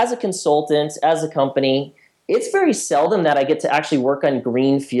 as a consultant, as a company, it's very seldom that I get to actually work on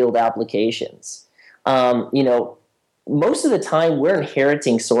greenfield applications. Most of the time we're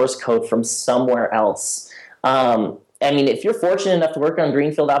inheriting source code from somewhere else. If you're fortunate enough to work on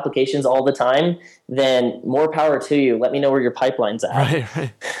greenfield applications all the time, then more power to you. Let me know where your pipeline's at.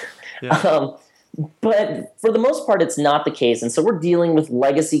 Right. Yeah. But for the most part, it's not the case. And so we're dealing with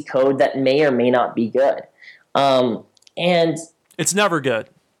legacy code that may or may not be good. And it's never good.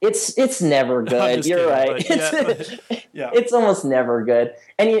 It's never good. You're kidding, right. Yeah. It's almost never good.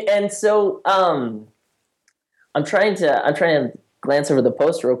 And so I'm trying to glance over the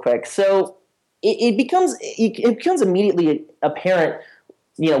post real quick. So it becomes immediately apparent,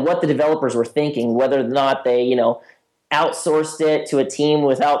 what the developers were thinking, whether or not they, outsourced it to a team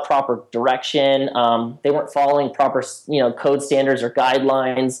without proper direction. They weren't following proper, code standards or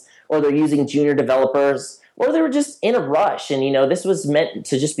guidelines, or they're using junior developers, or they were just in a rush. And, this was meant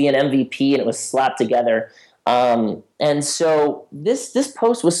to just be an MVP and it was slapped together. And so this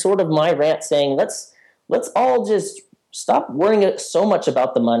post was sort of my rant saying, let's all just stop worrying so much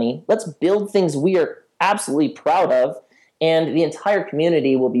about the money. Let's build things we are absolutely proud of, and the entire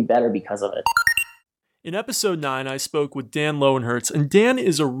community will be better because of it. In episode 9, I spoke with Dan Lowenhertz, and Dan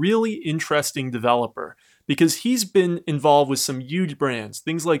is a really interesting developer because he's been involved with some huge brands,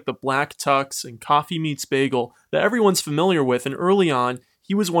 things like the Black Tux and Coffee Meets Bagel that everyone's familiar with, and early on,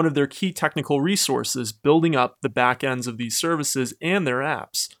 he was one of their key technical resources building up the back ends of these services and their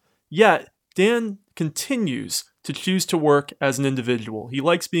apps. Yet, Dan continues to choose to work as an individual. He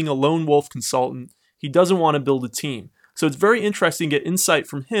likes being a lone wolf consultant. He doesn't want to build a team. So it's very interesting to get insight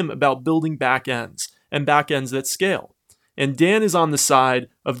from him about building back ends and back ends that scale. And Dan is on the side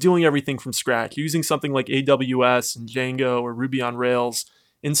of doing everything from scratch, using something like AWS and Django or Ruby on Rails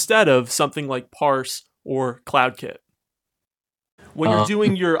instead of something like Parse or CloudKit. When you're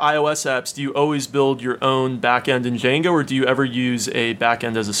doing your iOS apps, do you always build your own backend in Django, or do you ever use a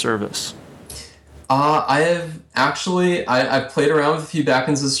backend as a service? I've played around with a few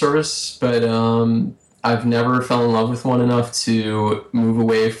backends as a service, but I've never fell in love with one enough to move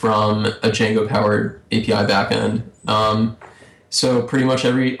away from a Django-powered API backend. So pretty much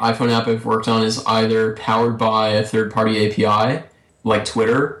every iPhone app I've worked on is either powered by a third-party API, like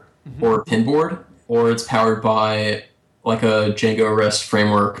Twitter or Pinboard, or it's powered by like a Django REST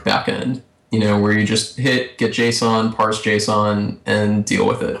framework backend, where you just hit get JSON, parse JSON, and deal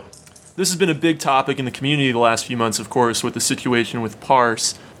with it. This has been a big topic in the community the last few months, of course, with the situation with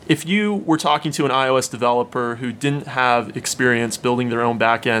Parse. If you were talking to an iOS developer who didn't have experience building their own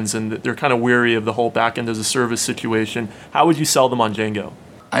backends and they're kind of weary of the whole backend as a service situation, how would you sell them on Django?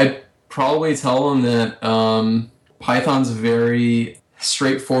 I'd probably tell them that Python's a very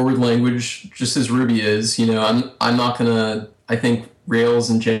straightforward language, just as Ruby is. I'm not going to, I think Rails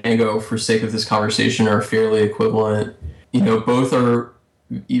and Django, for sake of this conversation, are fairly equivalent. Both are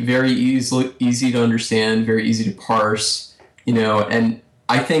very easy to understand, very easy to parse, and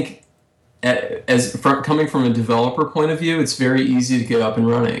I think coming from a developer point of view, it's very easy to get up and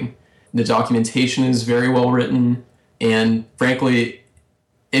running. The documentation is very well written, and frankly,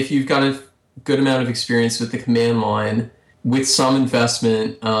 if you've got a good amount of experience with the command line, with some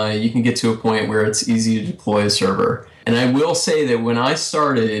investment, you can get to a point where it's easy to deploy a server. And I will say that when I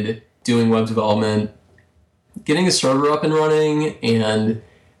started doing web development, getting a server up and running and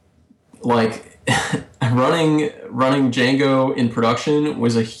running Django in production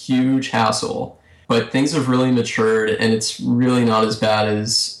was a huge hassle. But things have really matured, and it's really not as bad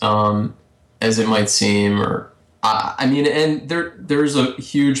as it might seem. And there's a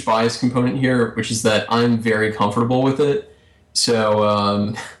huge bias component here, which is that I'm very comfortable with it. So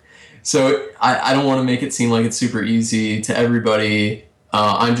I don't want to make it seem like it's super easy to everybody.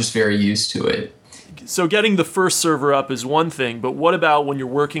 I'm just very used to it. So getting the first server up is one thing, but what about when you're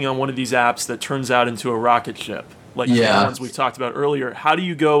working on one of these apps that turns out into a rocket ship, like the ones we've talked about earlier? How do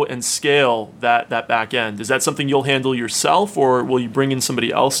you go and scale that back end? Is that something you'll handle yourself, or will you bring in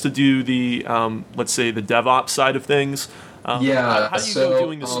somebody else to do the, let's say, the DevOps side of things? How do you go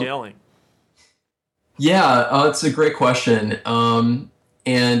doing the scaling? It's a great question. And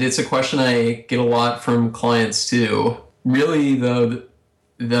it's a question I get a lot from clients too. Really, the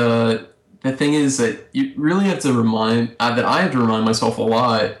the thing is that you really have to remind that I have to remind myself a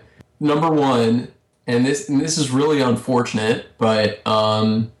lot. Number one, and this is really unfortunate, but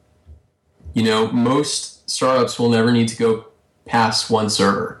most startups will never need to go past one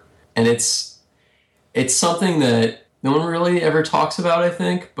server, and it's something that no one really ever talks about, I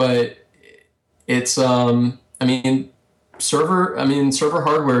think, but it's server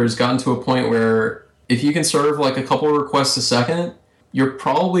hardware has gotten to a point where if you can serve like a couple of requests a second, you're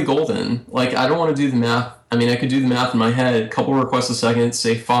probably golden. Like, I don't want to do the math. I mean, I could do the math in my head. A couple of requests a second,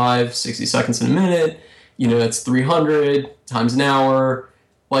 say 60 seconds in a minute. That's 300 times an hour.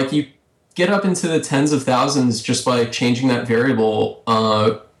 Like, you get up into the tens of thousands just by changing that variable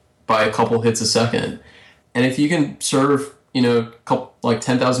by a couple hits a second. And if you can serve, like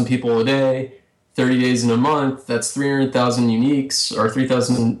 10,000 people a day, 30 days in a month, that's 300,000 uniques or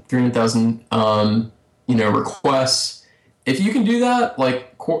 300,000 requests. If you can do that,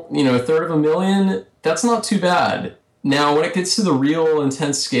 like, a third of a million, that's not too bad. Now, when it gets to the real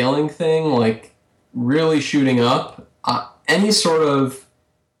intense scaling thing, like really shooting up,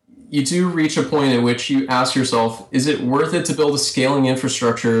 you do reach a point at which you ask yourself, is it worth it to build a scaling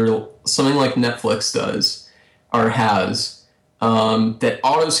infrastructure, something like Netflix does or has, that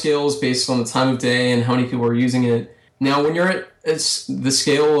auto scales based on the time of day and how many people are using it? Now, when you're at the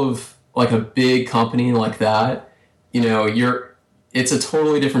scale of like a big company like that, it's a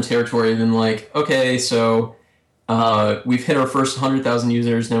totally different territory than like, okay, so we've hit our first 100,000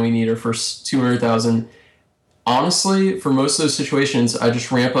 users, now we need our first 200,000. Honestly, for most of those situations, I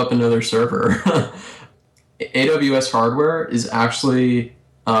just ramp up another server. AWS hardware is actually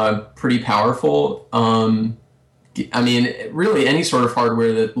pretty powerful. Really any sort of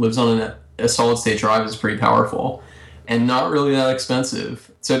hardware that lives on a solid-state drive is pretty powerful and not really that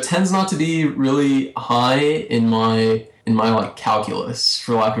expensive. So it tends not to be really high in my like calculus,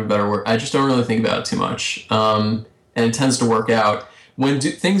 for lack of a better word. I just don't really think about it too much, and it tends to work out. When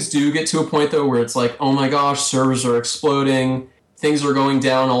things do get to a point, though, where it's like, oh my gosh, servers are exploding, things are going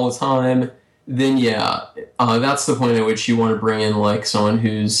down all the time, then that's the point at which you want to bring in like someone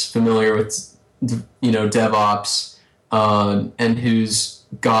who's familiar with, DevOps, and who's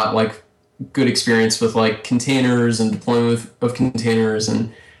got like good experience with like containers and deployment of containers,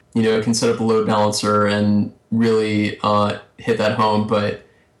 and can set up a load balancer and really hit that home. But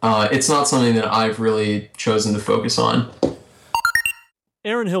it's not something that I've really chosen to focus on.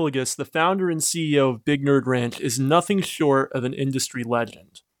 Aaron Hillegas, the founder and CEO of Big Nerd Ranch, is nothing short of an industry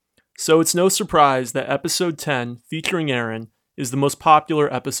legend. So it's no surprise that episode 10, featuring Aaron, is the most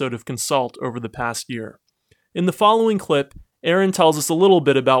popular episode of Consult over the past year. In the following clip, Aaron tells us a little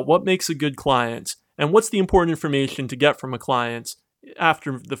bit about what makes a good client and what's the important information to get from a client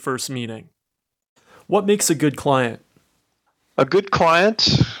after the first meeting. What makes a good client? A good client,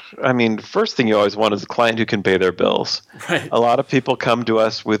 first thing you always want is a client who can pay their bills. Right. A lot of people come to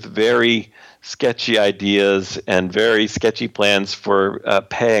us with very sketchy ideas and very sketchy plans for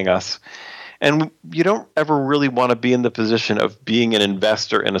paying us. And you don't ever really want to be in the position of being an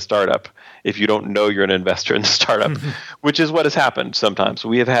investor in a startup if you don't know you're an investor in a startup, which is what has happened sometimes.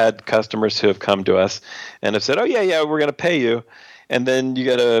 We have had customers who have come to us and have said, oh, yeah, we're going to pay you. And then you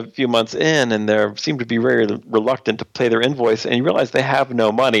get a few months in and they seem to be very reluctant to pay their invoice, and you realize they have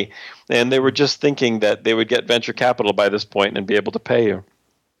no money. And they were just thinking that they would get venture capital by this point and be able to pay you.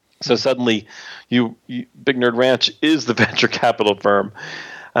 So suddenly, Big Nerd Ranch is the venture capital firm.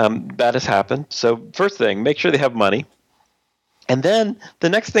 That has happened. So first thing, make sure they have money. And then the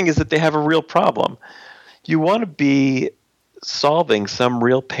next thing is that they have a real problem. You want to be solving some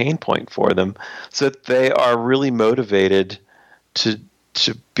real pain point for them so that they are really motivated to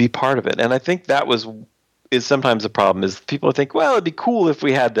be part of it. And I think that is sometimes a problem, is people think, well, it'd be cool if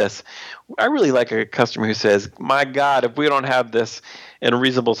we had this. I really like a customer who says, my God, if we don't have this in a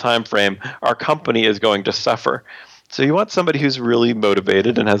reasonable time frame, our company is going to suffer. So you want somebody who's really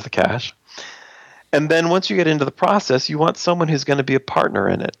motivated and has the cash. And then once you get into the process, you want someone who's going to be a partner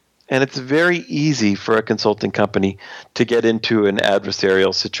in it. And it's very easy for a consulting company to get into an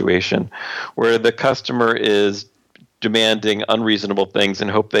adversarial situation where the customer is demanding unreasonable things and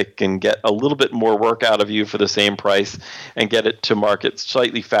hope they can get a little bit more work out of you for the same price and get it to market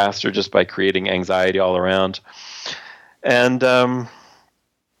slightly faster just by creating anxiety all around. And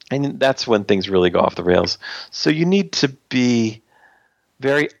that's when things really go off the rails. So you need to be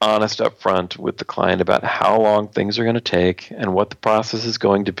very honest up front with the client about how long things are going to take and what the process is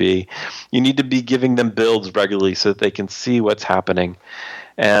going to be. You need to be giving them builds regularly so that they can see what's happening.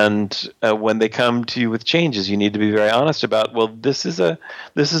 And when they come to you with changes, you need to be very honest about, well, this is a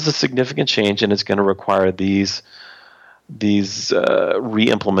significant change and it's going to require these these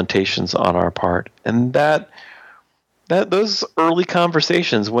re-implementations on our part. And that those early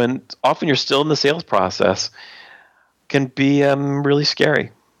conversations, when often you're still in the sales process, can be really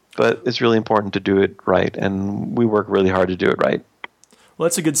scary. But it's really important to do it right, and we work really hard to do it right. Well,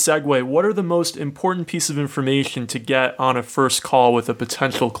 that's a good segue. What are the most important piece of information to get on a first call with a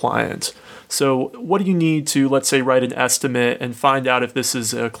potential client? So what do you need to, let's say, write an estimate and find out if this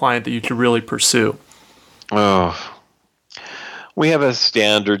is a client that you should really pursue? Oh, we have a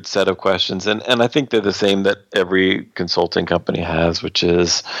standard set of questions, and I think they're the same that every consulting company has, which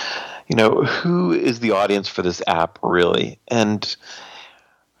is, who is the audience for this app really? And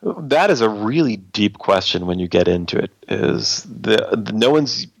that is a really deep question when you get into it. Is no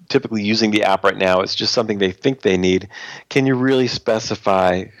one's typically using the app right now. It's just something they think they need. Can you really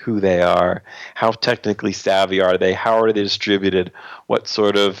specify who they are? How technically savvy are they? How are they distributed? What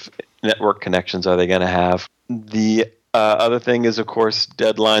sort of network connections are they going to have? The other thing is, of course,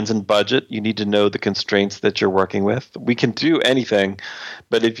 deadlines and budget. You need to know the constraints that you're working with. We can do anything,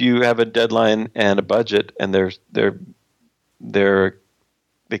 but if you have a deadline and a budget and they're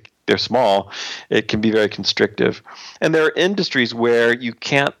small, it can be very constrictive. And there are industries where you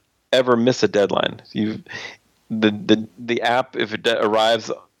can't ever miss a deadline. The app, if it arrives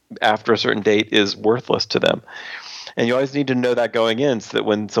after a certain date, is worthless to them. And you always need to know that going in, so that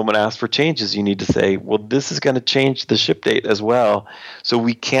when someone asks for changes, you need to say, well, this is going to change the ship date as well, so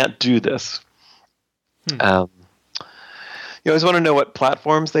we can't do this. You always want to know what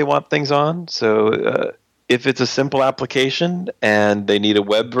platforms they want things on. So if it's a simple application and they need a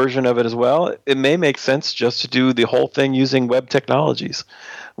web version of it as well, it may make sense just to do the whole thing using web technologies.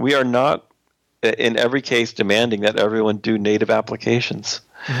 We are not, in every case, demanding that everyone do native applications.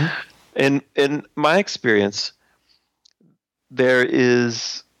 Mm-hmm. In my experience, there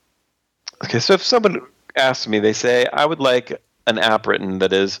is... Okay, so if someone asks me, they say, I would like an app written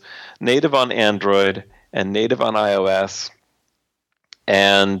that is native on Android and native on iOS,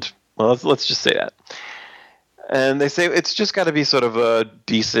 and, well, let's just say that. And they say it's just got to be sort of a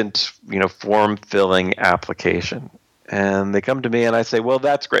decent, form-filling application. And they come to me and I say, well,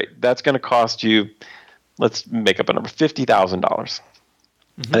 that's great. That's going to cost you, let's make up a number, $50,000.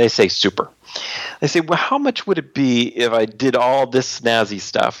 Mm-hmm. And they say, super. They say, well, how much would it be if I did all this snazzy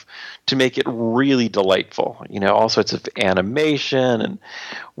stuff to make it really delightful? All sorts of animation and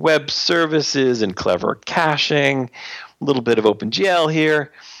web services and clever caching, a little bit of OpenGL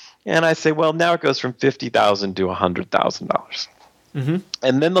here. And I say, well, now it goes from $50,000 to $100,000. Mm-hmm.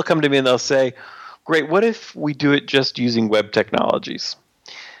 And then they'll come to me and they'll say, great, what if we do it just using web technologies?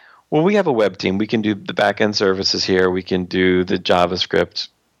 Well, we have a web team. We can do the back-end services here. We can do the JavaScript.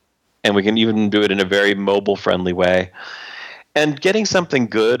 And we can even do it in a very mobile-friendly way. And getting something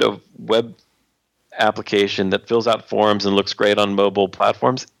good, a web application that fills out forms and looks great on mobile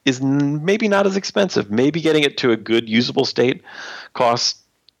platforms, is maybe not as expensive. Maybe getting it to a good, usable state costs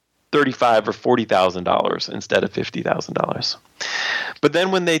 $35,000 or $40,000 instead of $50,000. But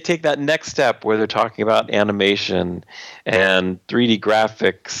then when they take that next step where they're talking about animation and 3D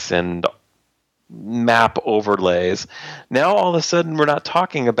graphics and map overlays, now all of a sudden we're not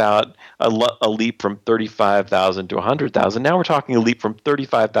talking about a leap from $35,000 to $100,000. Now we're talking a leap from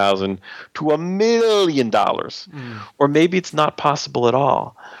 $35,000 to $1 million. Or maybe it's not possible at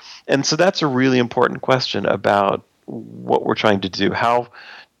all. And so that's a really important question about what we're trying to do. How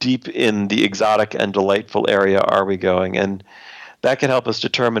deep in the exotic and delightful area are we going? And that can help us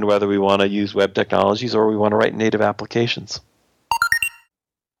determine whether we want to use web technologies or we want to write native applications.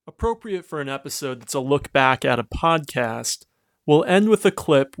 Appropriate for an episode that's a look back at a podcast, we'll end with a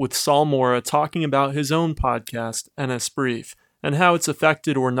clip with Saul Mora talking about his own podcast, NS Brief, and how it's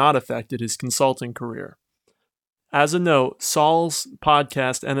affected or not affected his consulting career. As a note, Saul's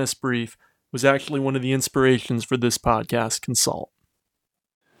podcast, NS Brief, was actually one of the inspirations for this podcast, Consult.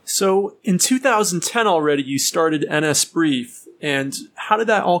 So in 2010 already, you started NS Brief, and how did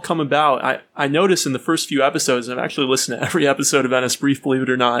that all come about? I noticed in the first few episodes, and I've actually listened to every episode of NS Brief, believe it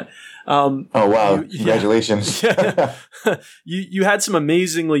or not. Oh, wow. Congratulations. You had some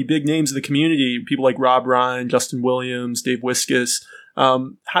amazingly big names in the community, people like Rob Ryan, Justin Williams, Dave Wiskus.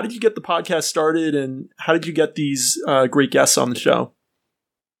 How did you get the podcast started, and how did you get these great guests on the show?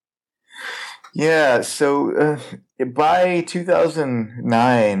 Yeah, so by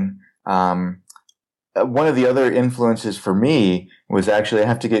 2009, one of the other influences for me was actually, I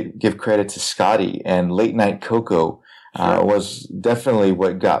have to give credit to Scotty, and Late Night Coco was definitely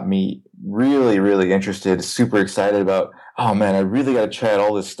what got me really, really interested, super excited about, oh man, I really got to try out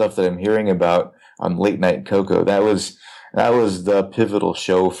all this stuff that I'm hearing about on Late Night Coco. That was the pivotal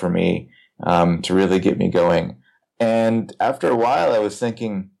show for me to really get me going. And after a while, I was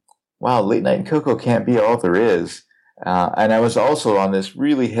thinking, wow, Late Night Coco can't be all there is. And I was also on this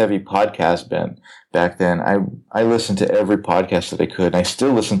really heavy podcast bin back then. I listened to every podcast that I could, and I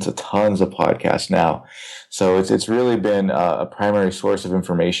still listen to tons of podcasts now. So it's really been a primary source of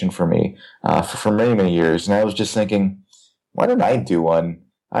information for me for many, many years. And I was just thinking, why don't I do one?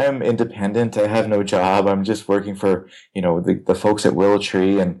 I am independent. I have no job. I'm just working for, the folks at Willow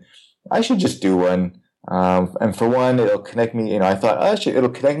Tree, and I should just do one. And for one, it'll connect me. I thought, it'll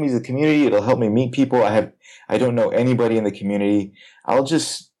connect me to the community. It'll help me meet people. I don't know anybody in the community. I'll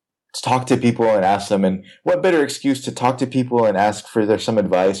just talk to people and ask them. And what better excuse to talk to people and ask for some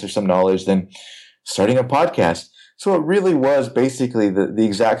advice or some knowledge than starting a podcast? So it really was basically the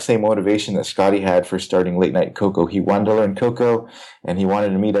exact same motivation that Scotty had for starting Late Night Coco. He wanted to learn Coco, and he wanted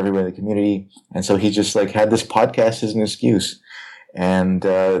to meet everyone in the community. And so he just had this podcast as an excuse. And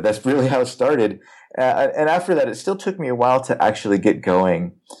that's really how it started. And after that, it still took me a while to actually get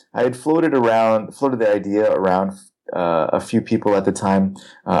going. I had floated the idea around a few people at the time.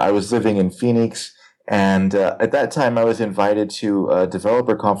 I was living in Phoenix, and at that time, I was invited to a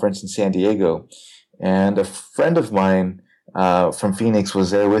developer conference in San Diego. And a friend of mine from Phoenix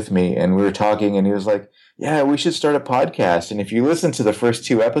was there with me, and we were talking, and he was like, yeah, we should start a podcast. And if you listen to the first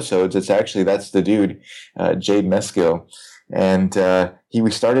 2 episodes, that's the dude, Jade Meskill. And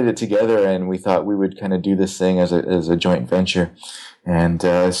we started it together, and we thought we would kind of do this thing as a joint venture. And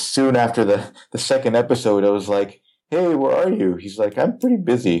soon after the second episode, I was like, hey, where are you? He's like, I'm pretty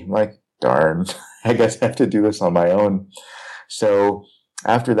busy. I'm like, darn, I guess I have to do this on my own. So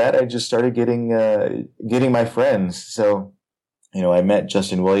after that, I just started getting my friends. So, I met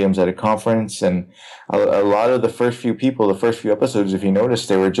Justin Williams at a conference, and a lot of the first few episodes, if you notice,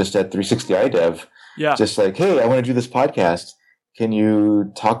 they were just at 360 iDev. Yeah. Just like, hey, I want to do this podcast. Can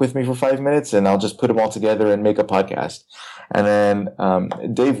you talk with me for 5 minutes? And I'll just put them all together and make a podcast. And then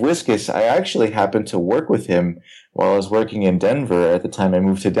Dave Wiskus, I actually happened to work with him while I was working in Denver. At the time I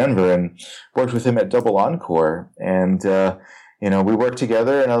moved to Denver, and worked with him at Double Encore. And, we worked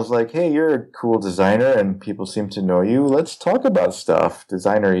together, and I was like, hey, you're a cool designer, and people seem to know you. Let's talk about stuff,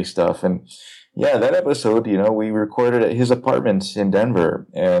 designery stuff. And yeah, that episode, we recorded at his apartment in Denver.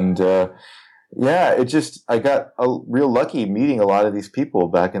 And, I got real lucky meeting a lot of these people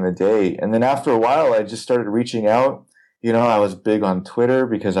back in the day. And then after a while, I just started reaching out. I was big on Twitter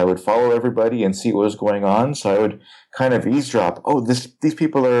because I would follow everybody and see what was going on. So I would kind of eavesdrop. Oh, these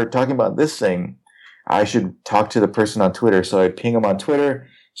people are talking about this thing. I should talk to the person on Twitter. So I'd ping them on Twitter,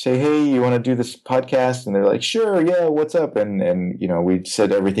 say, hey, you want to do this podcast? And they're like, sure, yeah, what's up? And we'd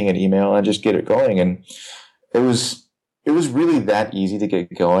send everything in email and just get it going. And it was really that easy to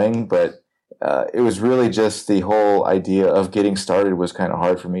get going, but it was really just the whole idea of getting started was kind of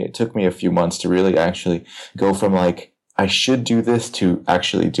hard for me. It took me a few months to really actually go from I should do this to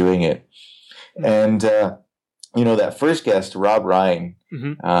actually doing it. And, that first guest, Rob Ryan,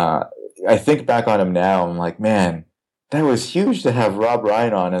 I think back on him now, I'm like, man, that was huge to have Rob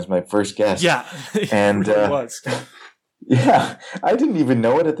Ryan on as my first guest. Yeah, and it really was. Yeah, I didn't even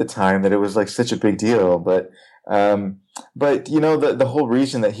know it at the time that it was such a big deal. But the whole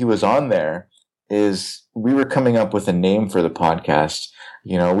reason that he was on there is we were coming up with a name for the podcast.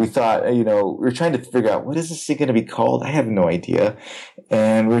 We thought, we were trying to figure out what is this thing going to be called? I have no idea.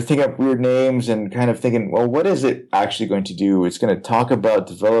 And we were thinking up weird names and kind of thinking, well, what is it actually going to do? It's going to talk about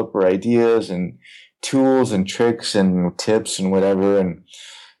developer ideas and tools and tricks and tips and whatever. And,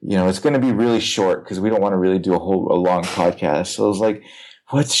 it's going to be really short because we don't want to really do a long podcast. So I was like,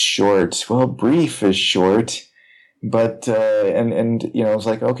 what's short? Well, brief is short. But, I was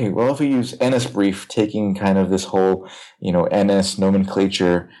like, okay, well, if we use NS Brief, taking kind of this whole, NS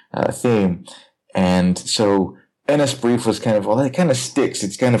nomenclature, theme. And so NS Brief was kind of, well, it kind of sticks.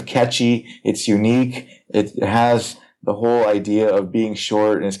 It's kind of catchy. It's unique. It has the whole idea of being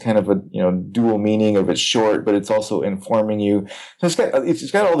short, and it's kind of a, dual meaning of it's short, but it's also informing you. So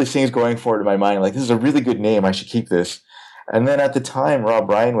it's got all these things going for it in my mind. Like, this is a really good name. I should keep this. And then at the time, Rob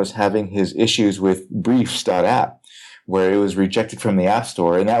Ryan was having his issues with Briefs.app, where it was rejected from the App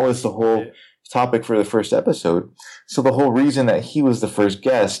Store. And that was the whole topic for the first episode. So the whole reason that he was the first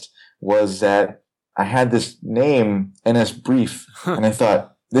guest was that I had this name, NS Brief, and I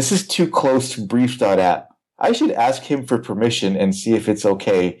thought, this is too close to Briefs.app. I should ask him for permission and see if it's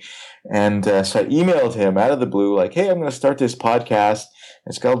okay. And so I emailed him out of the blue, like, hey, I'm going to start this podcast.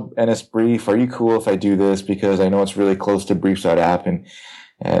 It's called NS Brief. Are you cool if I do this? Because I know it's really close to Briefs.app and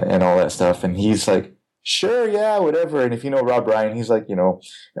all that stuff. And he's like, sure, yeah, whatever. And if you know Rob Ryan, he's like,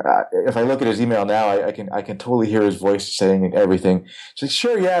 if I look at his email now, I can totally hear his voice saying everything. He's like,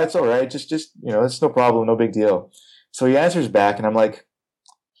 sure, yeah, it's all right. Just it's no problem, no big deal. So he answers back, and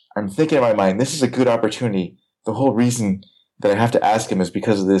I'm thinking in my mind, this is a good opportunity. The whole reason that I have to ask him is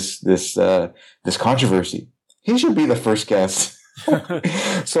because of this controversy. He should be the first guest.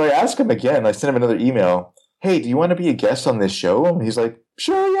 So I ask him again. I sent him another email. Hey, do you want to be a guest on this show? And he's like,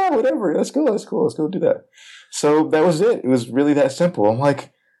 sure, yeah, whatever. That's cool. Let's go do that. So that was it. It was really that simple. I'm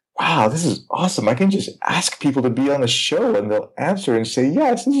like, wow, this is awesome. I can just ask people to be on the show and they'll answer and say,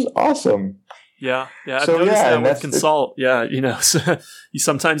 yes, this is awesome. Yeah. I've So, noticed yeah, that and with that's- Consult. Yeah, so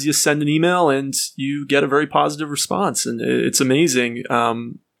sometimes you send an email and you get a very positive response, and it's amazing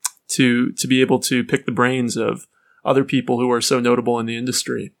to be able to pick the brains of other people who are so notable in the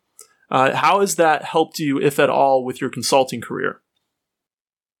industry. How has that helped you, if at all, with your consulting career?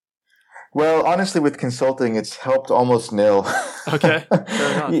 Well, honestly, with consulting, it's helped almost nil. Okay,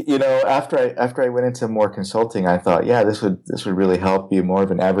 fair enough. After I went into more consulting, I thought, yeah, this would really help be more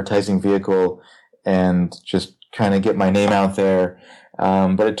of an advertising vehicle and just kind of get my name out there.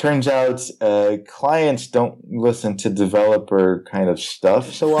 But it turns out clients don't listen to developer kind of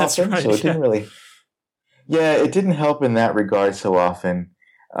stuff so That's often, right, so it didn't really. Yeah, it didn't help in that regard so often.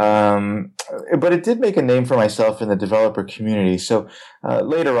 But it did make a name for myself in the developer community. So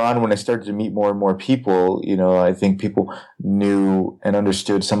later on, when I started to meet more and more people, I think people knew and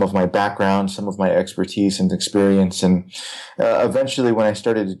understood some of my background, some of my expertise and experience. And eventually, when I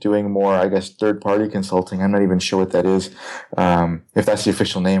started doing more, I guess, third-party consulting, I'm not even sure what that is, if that's the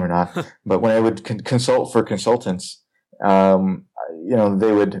official name or not. But when I would consult for consultants, it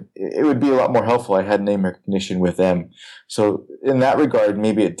would be a lot more helpful. I had name recognition with them. So in that regard,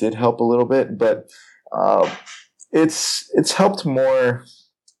 maybe it did help a little bit, but it's helped more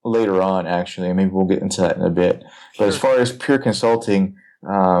later on, actually. Maybe we'll get into that in a bit. But as far as pure consulting,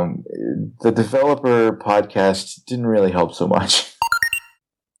 the developer podcast didn't really help so much.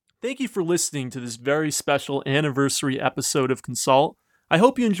 Thank you for listening to this very special anniversary episode of Consult. I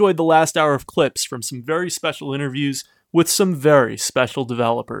hope you enjoyed the last hour of clips from some very special interviews with some very special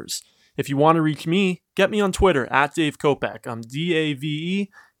developers. If you want to reach me, get me on Twitter at Dave Kopec. I'm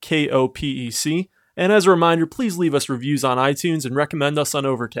DaveKopec. And as a reminder, please leave us reviews on iTunes and recommend us on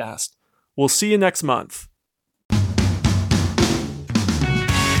Overcast. We'll see you next month.